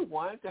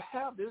everyone to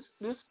have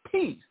this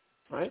peace,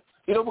 right?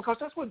 Because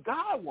that's what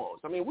God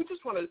wants. I mean, we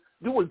just want to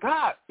do what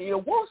God,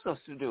 wants us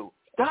to do.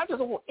 God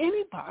doesn't want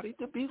anybody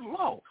to be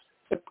lost.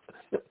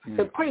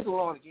 And praise the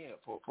Lord again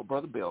for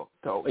Brother Bill,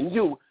 and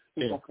you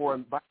for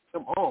inviting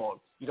him on,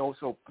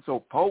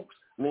 so folks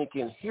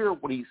can hear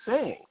what he's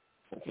saying,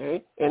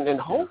 okay? And then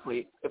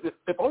hopefully,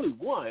 if only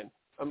one,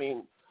 I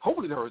mean,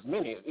 hopefully there are as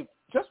many. If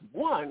just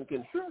one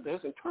can hear this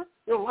and turn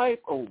your life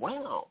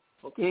around,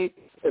 okay?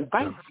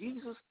 Invite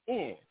Jesus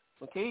in,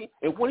 okay?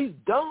 And what he's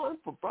done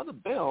for Brother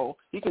Bell,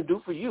 he can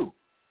do for you.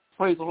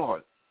 Praise the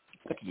Lord.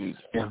 Thank you,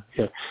 Jesus.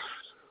 Yeah.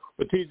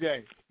 But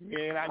TJ,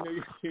 man, I know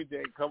you,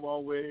 TJ. Come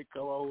on with it,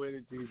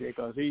 TJ,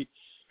 because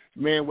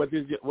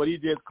what he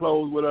just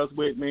closed with us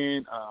with,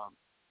 man.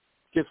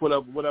 just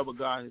whatever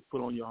God has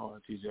put on your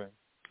heart, TJ.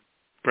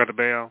 Brother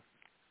Bell,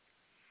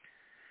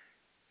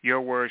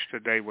 your words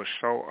today were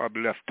so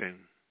uplifting.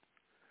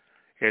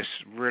 It's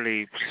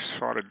really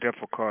sort of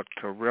difficult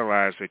to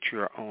realize that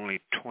you're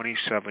only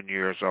 27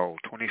 years old,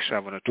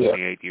 27 or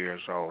 28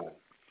 years old.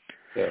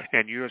 Yeah.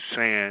 And you're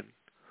saying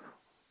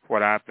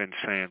what I've been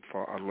saying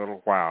for a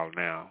little while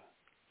now.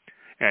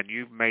 And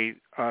you've made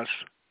us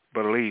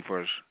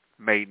believers,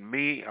 made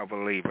me a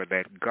believer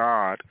that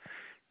God,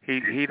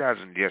 He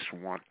doesn't just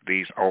want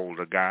these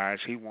older guys.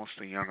 He wants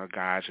the younger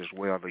guys as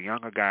well. The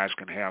younger guys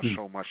can have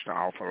so much to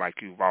offer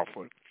like you've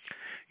offered.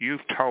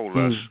 You've told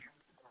us,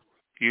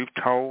 you've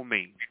told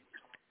me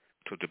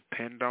to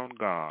depend on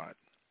God.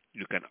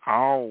 You can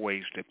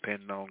always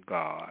depend on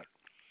God.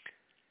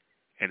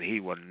 And He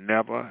will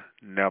never,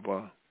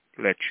 never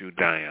let you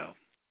down.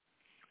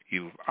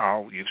 You've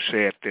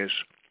said this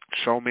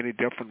so many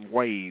different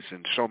ways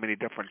and so many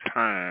different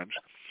times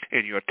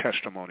in your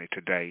testimony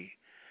today.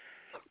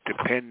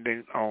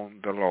 Depending on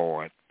the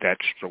Lord,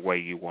 that's the way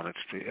you want it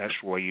to. That's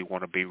the way you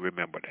want to be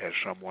remembered, as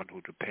someone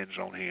who depends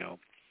on Him.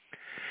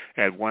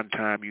 At one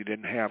time, you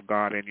didn't have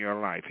God in your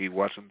life; He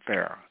wasn't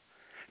there.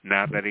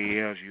 Now that He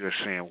is, you're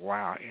saying,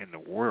 "Wow, in the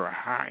world,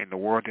 how in the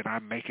world did I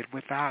make it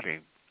without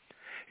Him?"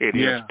 It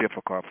is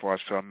difficult for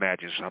us to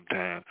imagine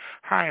sometimes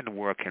how in the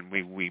world can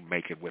we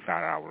make it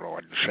without our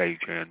Lord and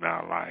Savior in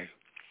our life.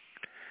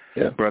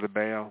 Yeah. Brother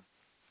Bell,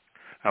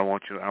 I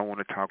want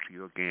to talk to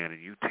you again,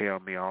 and you tell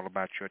me all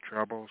about your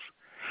troubles,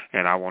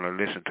 and I want to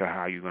listen to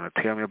how you're going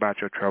to tell me about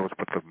your troubles.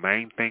 But the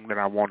main thing that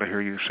I want to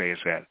hear you say is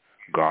that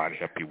God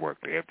helped you work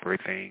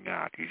everything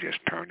out. You just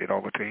turned it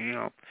over to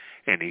Him,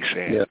 and He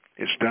said,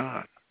 "It's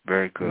done."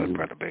 Very good,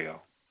 Brother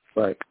Bell.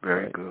 Right.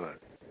 Very good.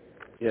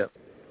 Yeah.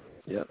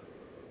 Yeah.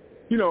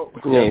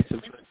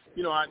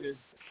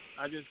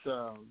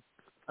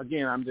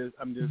 Again, I'm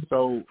just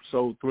so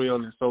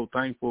thrilled and so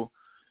thankful.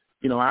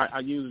 I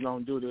usually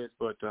don't do this,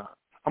 but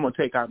I'm gonna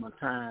take out my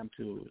time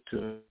to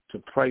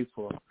pray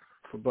for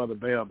Brother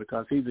Bell,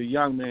 because he's a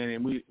young man,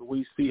 and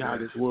we see how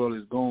this world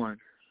is going,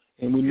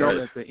 and we know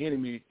that the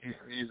enemy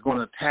is going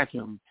to attack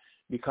him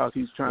because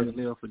he's trying to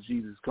live for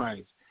Jesus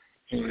Christ.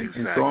 And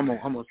so I'm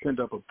gonna send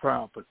up a prayer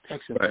of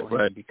protection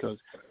for him, because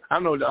I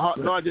know the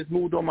Lord just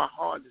moved on my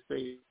heart to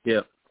say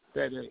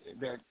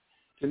that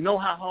to know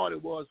how hard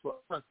it was for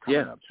us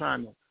coming up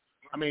trying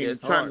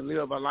to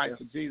live our life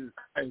for Jesus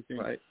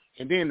Christ,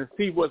 and then to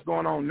see what's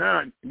going on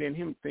now, and then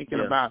him thinking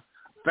about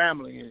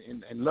family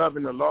and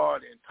loving the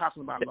Lord and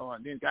talking about the Lord,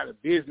 and then got a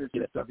business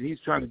and stuff, and he's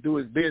trying to do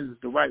his business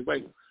the right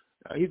way.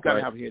 He's got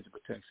to have a hedge of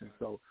protection.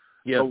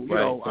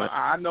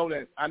 I know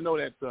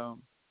that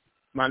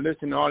my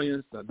listening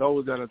audience,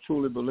 those that are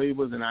truly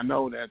believers, and I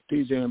know that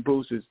TJ and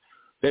Bruce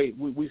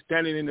we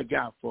standing in the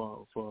gap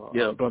for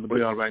Brother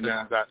Bell right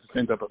now. I've got to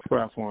send up a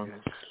prayer for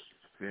him.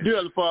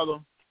 Dear Father,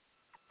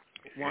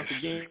 once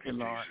again,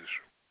 Lord,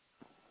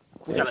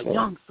 we got a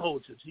young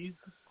soldier, Jesus.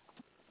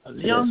 A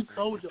young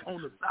soldier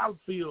on the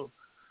battlefield.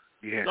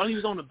 Yes. So he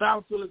was on the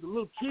battlefield as a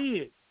little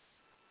kid.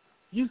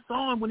 You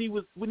saw him when he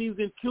was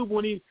in Cuba,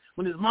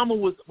 when his mama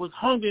was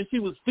hungry and she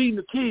was feeding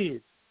the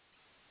kids.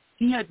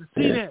 He had to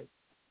see that,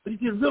 but he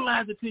didn't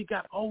realize it until he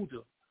got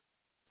older.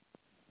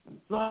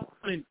 Lord,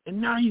 and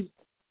now he's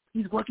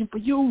working for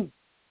you.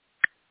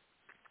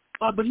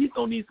 Lord, but he's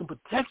gonna need some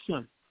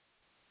protection.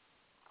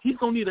 He's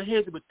gonna need a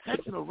hedge of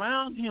protection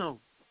around him.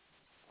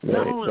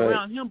 Not only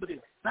around him, but his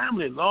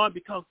family, Lord,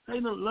 because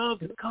Satan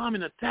loves to come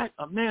and attack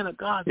a man of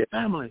God's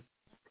family.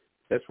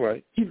 That's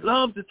right. He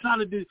loves to try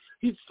to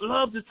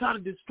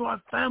destroy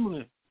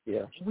family.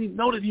 Yeah. We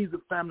know that he's a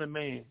family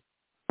man.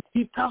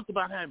 He talked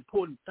about how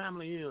important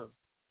family is.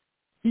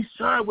 He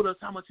shared with us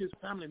how much his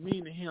family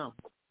mean to him.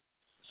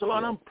 So,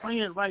 Lord, I'm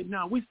praying right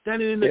now. We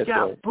standing in the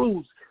gap, Lord.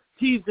 Bruce,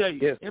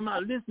 TJ, and my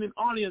listening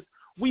audience.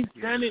 We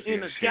standing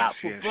in the gap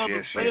for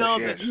Brother Bell,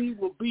 that he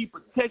will be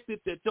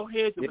protected, that your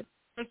hedge of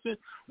protection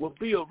will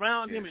be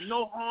around him, and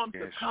no harm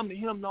to come to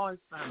him nor his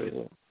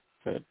family.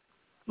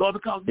 Lord,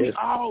 because we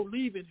all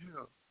leaving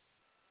here.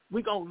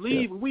 We're going to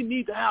leave, and we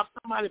need to have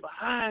somebody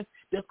behind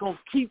that's going to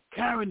keep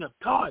carrying the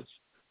torch.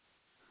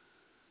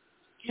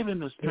 Give him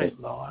the strength,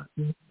 Lord.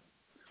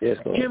 Yes,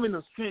 Lord. Give him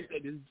the strength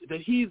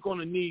that he's going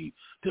to need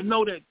to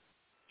know that,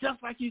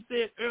 just like you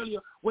said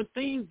earlier, when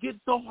things get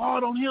so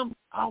hard on him,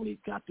 all he's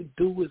got to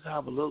do is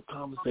have a little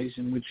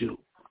conversation with you.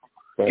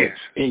 Yes.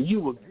 And you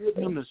will give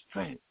him the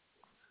strength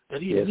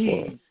that he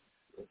needs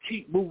to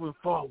keep moving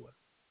forward.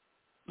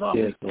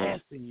 Lord, we're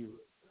asking you.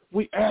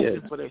 We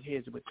asking for that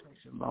hedge of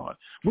protection, Lord.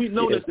 We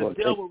know that the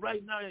devil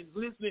right now is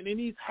listening, and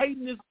he's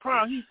hating this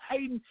prayer. He's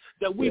hating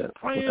that we're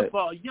praying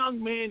for a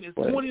young man that's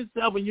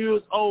 27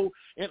 years old,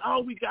 and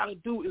all we got to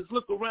do is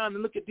look around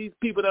and look at these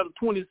people that are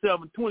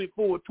 27,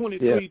 24,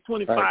 23,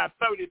 25,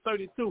 30,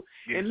 32,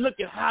 and look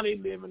at how they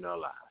live in their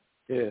lives.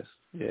 Yes,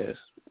 yes.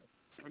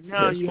 And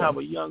now you have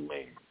a young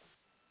man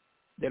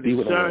that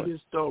has shared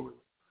his story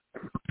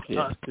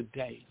to us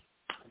today.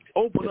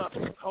 opened up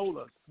and told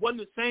us.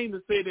 Wasn't ashamed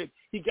to say that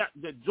he got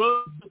the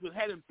drugs that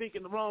had him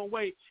thinking the wrong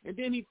way, and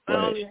then he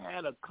finally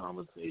had a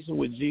conversation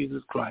with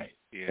Jesus Christ.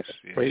 Yes.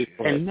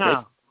 And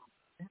now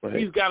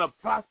he's got a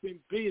prospering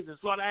business.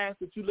 Lord, I ask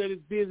that you let his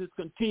business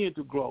continue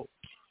to grow.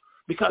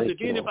 Because if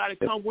anybody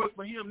come work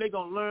for him, they're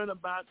going to learn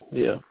about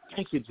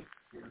Thank you, Jesus.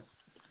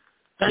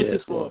 Thank you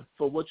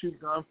for what you've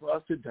done for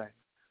us today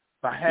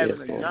by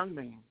having a young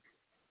man,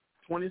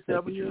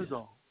 27 years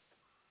old,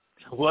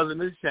 who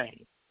wasn't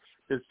ashamed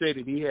to say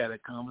that he had a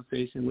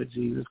conversation with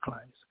Jesus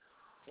Christ.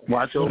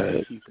 Watch over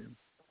and keep him.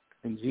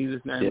 In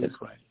Jesus' name we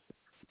pray.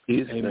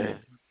 Amen.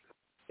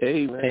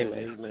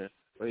 Amen.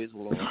 Praise the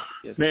Lord.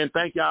 Yes. Man,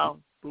 thank y'all.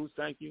 Bruce,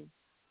 thank you.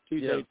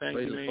 TJ, thank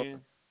you,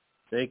 man.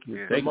 Thank you.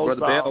 Yeah. Thank you, Brother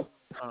Bell.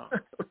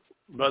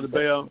 Brother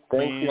Bell,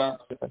 man.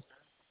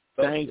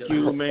 Thank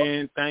you,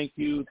 man. Thank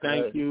you.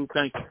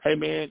 Hey,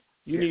 man,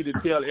 you need to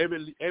tell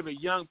every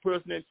young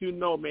person that you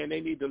know, man,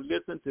 they need to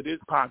listen to this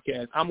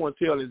podcast. I'm going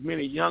to tell as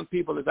many young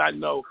people as I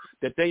know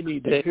that they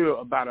need to hear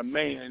about a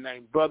man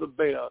named Brother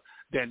Bell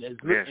that is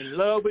in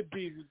love with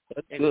Jesus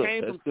and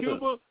came from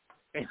Cuba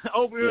and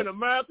over here in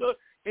America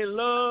in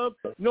love,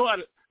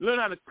 learn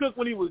how to cook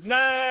when he was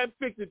 9,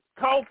 fixing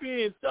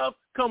coffee and stuff.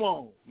 Come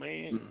on,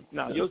 man.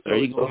 Now, your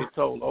story is going to get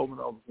told over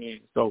and over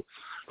again. So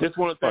just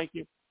want to thank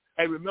you.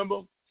 Hey,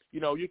 remember,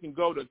 you can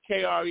go to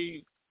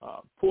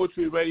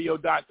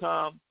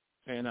KREPoetryRadio.com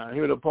and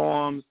hear the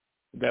poems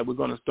that we're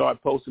going to start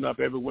posting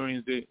up every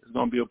Wednesday. It's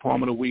going to be a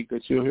poem of the week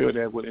that you'll hear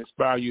that will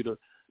inspire you to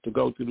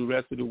go through the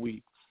rest of the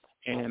week.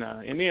 And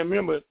then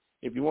remember,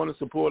 if you want to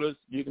support us,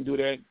 you can do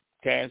that.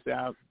 Cash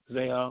out,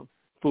 Zelle,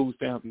 food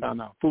stamps.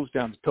 No, food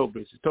stamps is toe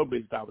bridges. Toe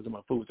bridges dollars in my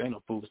food stamp. Ain't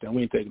no food stamp.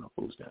 We ain't taking no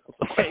food stamps.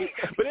 Okay?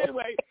 But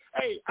anyway,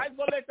 hey, I just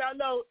want to let y'all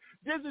know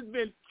this has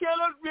been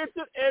Killer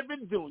Richard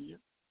Everett Jr.,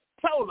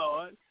 Toe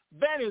Lord,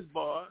 Venice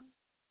Bar,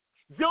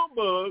 Jump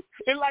Bug,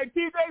 and like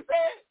TJ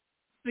said,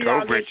 see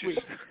y'all next week.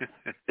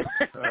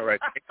 All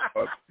right.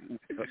 All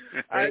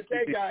right,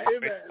 thank y'all.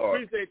 Amen.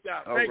 Appreciate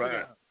y'all. Thank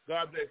you.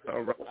 God bless you.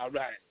 All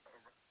right.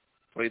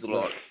 Praise the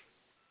Lord.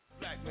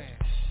 Black man.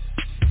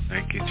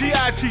 Thank you.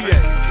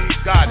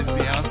 G-I-T-A. God is the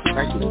answer.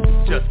 Thank you.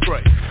 Just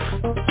pray.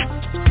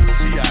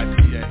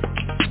 G-I-T-A.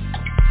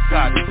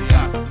 God is the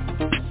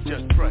answer.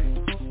 Just pray.